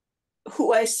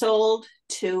who I sold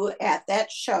to at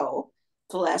that show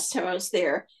the last time I was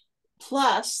there,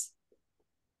 plus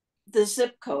the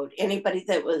zip code, anybody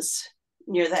that was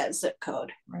near that zip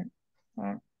code. Right.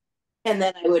 And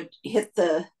then I would hit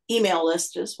the email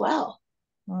list as well.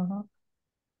 And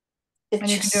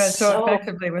you can do it so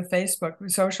effectively with Facebook,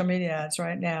 with social media ads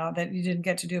right now that you didn't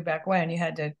get to do back when. You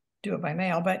had to do it by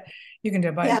mail, but you can do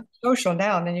it by social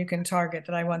now, and then you can target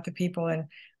that I want the people in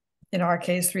our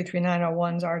case,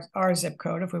 33901's our zip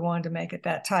code. If we wanted to make it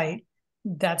that tight,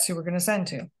 that's who we're going to send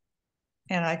to.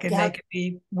 And I could make it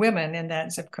be women in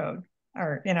that zip code,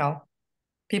 or,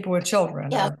 people with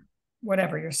children or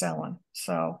whatever you're selling.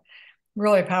 So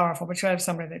really powerful, but you have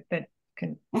somebody that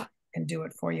can do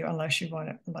it for you unless you want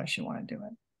to do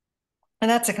it. And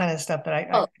that's the kind of stuff that I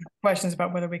have questions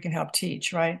about whether we can help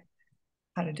teach, right?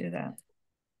 How to do that.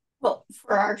 Well,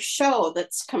 for our show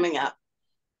that's coming up,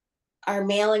 our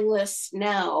mailing list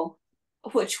now,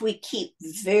 which we keep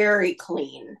very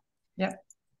clean,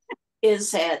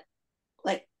 is at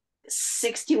like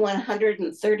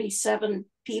 6,137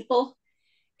 people.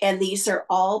 And these are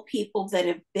all people that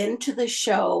have been to the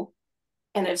show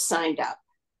and have signed up.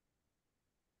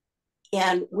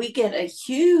 And we get a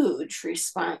huge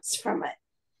response from it.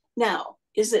 Now,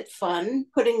 is it fun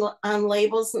putting on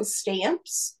labels and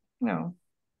stamps? No.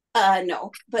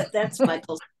 No, but that's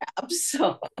Michael's job,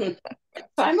 so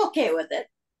I'm okay with it.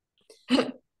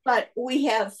 But we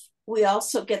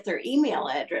also get their email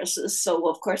addresses, so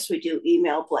of course we do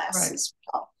email blasts as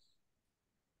well.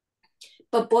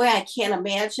 But boy, I can't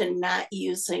imagine not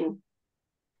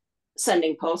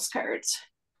sending postcards,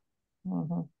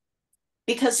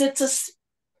 because it's a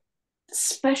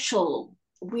special,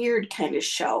 weird kind of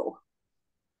show.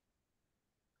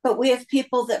 But we have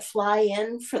people that fly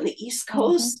in from the East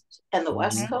Coast and the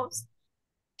West Coast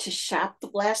to shop the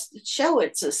blasted show.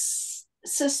 It's a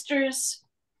sisters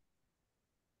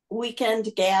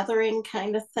weekend gathering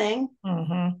kind of thing.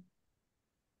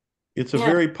 It's a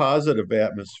very positive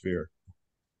atmosphere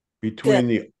between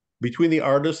the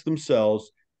artists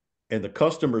themselves and the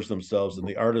customers themselves, and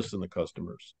the artists and the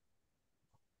customers.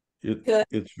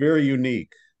 It's very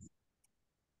unique.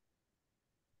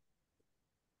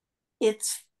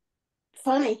 It's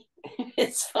funny.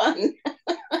 It's fun.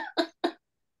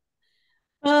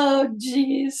 Oh,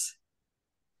 geez.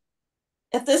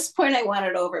 At this point, I want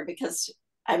it over because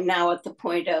I'm now at the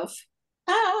point of,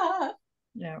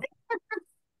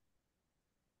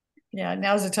 Yeah,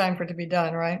 now's the time for it to be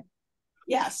done, right?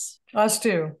 Yes. Us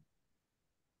too.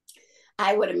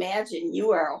 I would imagine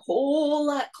you are a whole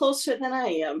lot closer than I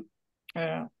am.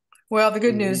 Yeah. Well, the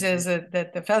good news is that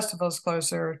the festival's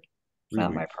closer. It's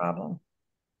not my problem.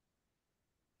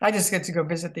 I just get to go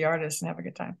visit the artists and have a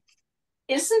good time.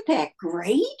 Isn't that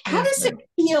great? How does it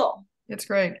feel? It's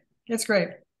great. It's great.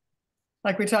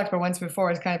 Like we talked about once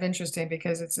before, it's kind of interesting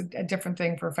because it's a different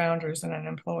thing for founders than an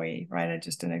employee, right?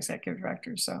 Just an executive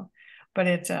director. So, but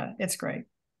it's great.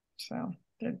 So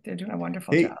they're doing a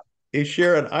wonderful job. Hey,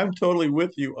 Sharon, I'm totally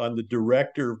with you on the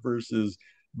director versus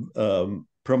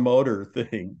promoter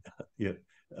thing.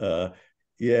 Yeah.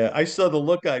 Yeah, I saw the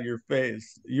look on your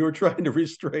face. You were trying to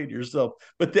restrain yourself,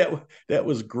 but that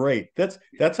was great.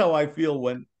 That's how I feel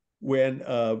when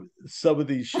some of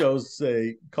these shows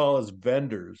say call us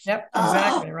vendors. Yep,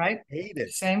 exactly, right? I hate it.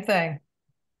 Same thing.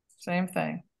 Same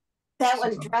thing. That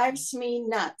one drives me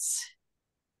nuts.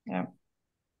 Yeah.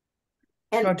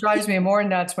 And it drives me more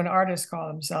nuts when artists call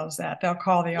themselves that. They'll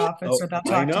call the office or they'll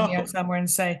talk to me somewhere and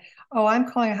say, "Oh,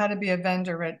 I'm calling how to be a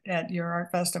vendor at your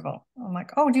art festival." I'm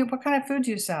like, "Oh, what kind of food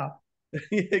do you sell?"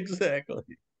 Exactly.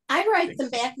 I write them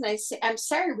back and I say, "I'm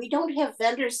sorry, we don't have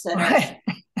vendors that right.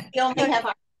 We only have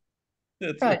our."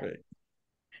 That's right.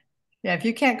 Yeah, if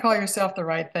you can't call yourself the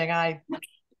right thing,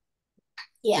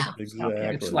 yeah, exactly.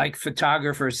 It's like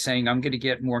photographers saying, "I'm going to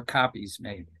get more copies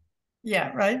made."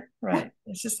 Yeah, right.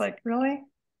 It's just like, really?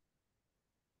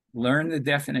 Learn the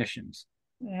definitions.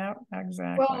 Yeah,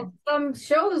 exactly. Well, some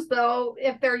shows, though,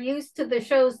 if they're used to the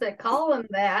shows that call them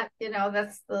that,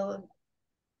 that's the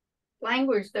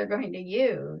language they're going to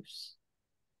use.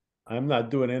 I'm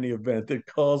not doing any event that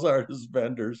calls artists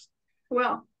vendors.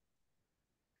 Well,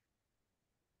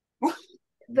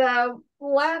 the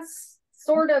last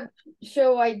sort of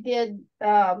show I did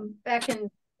back in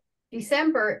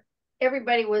December,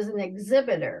 everybody was an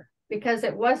exhibitor because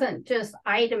it wasn't just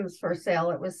items for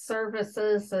sale, it was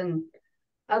services and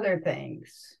other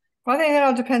things. Well, I think it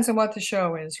all depends on what the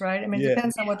show is, right? I mean, it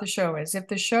depends on what the show is. If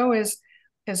the show is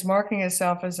marking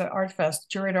itself as an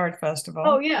juried art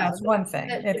festival, that's one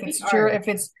thing.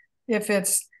 If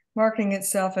it's marketing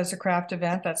itself as a craft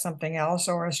event, that's something else,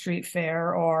 or a street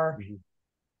fair, or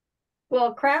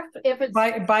well, craft, if it's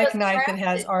bike night that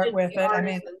has art with it. I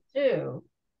mean, too.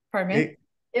 Pardon me?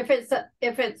 If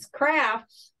it's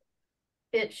crafts,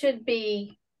 it should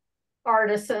be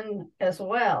artisan as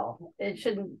well. It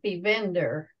shouldn't be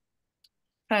vendor.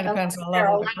 Kind of depends on the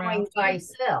level of the craft. Buy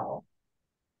sell.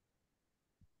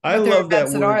 I love that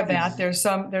word. Are that there's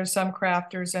some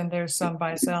crafters and there's some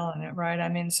buy sell in it, right? I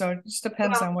mean, so it just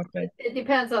depends on what it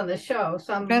depends on the show.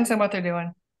 Depends on what they're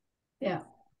doing. Yeah.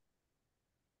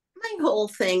 My whole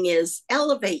thing is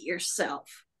elevate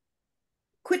yourself.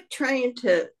 Quit trying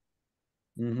to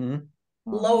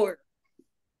lower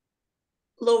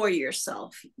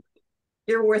yourself.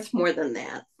 You're worth more than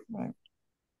that. Right.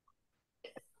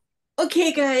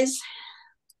 Okay, guys.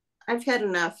 I've had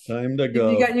enough. Time to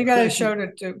go. You got a show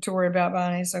to worry about,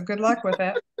 Bonnie. So good luck with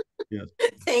it. Yes.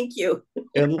 Thank you.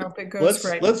 And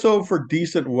let's hope for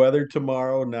decent weather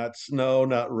tomorrow, not snow,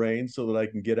 not rain, so that I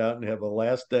can get out and have a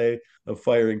last day of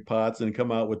firing pots and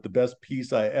come out with the best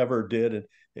piece I ever did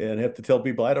and have to tell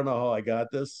people I don't know how I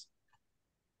got this.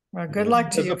 Well, good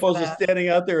luck to you. As opposed to standing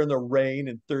out there in the rain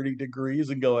and 30 degrees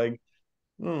and going,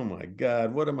 "Oh my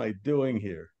God, what am I doing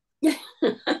here?"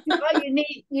 Well,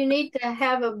 you need to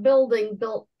have a building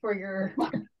built for your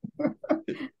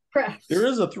crafts. There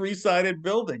is a 3-sided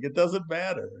building. It doesn't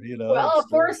matter, Well, a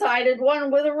 4-sided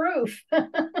one with a roof. It's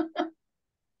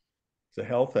a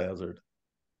health hazard.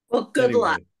 Well, good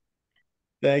luck.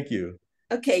 Thank you.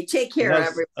 Okay, take care,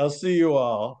 everyone. I'll see you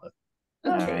all.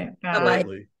 Okay. All right.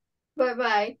 bye.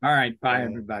 Bye-bye. All right. Bye,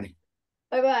 everybody.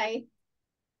 Bye-bye.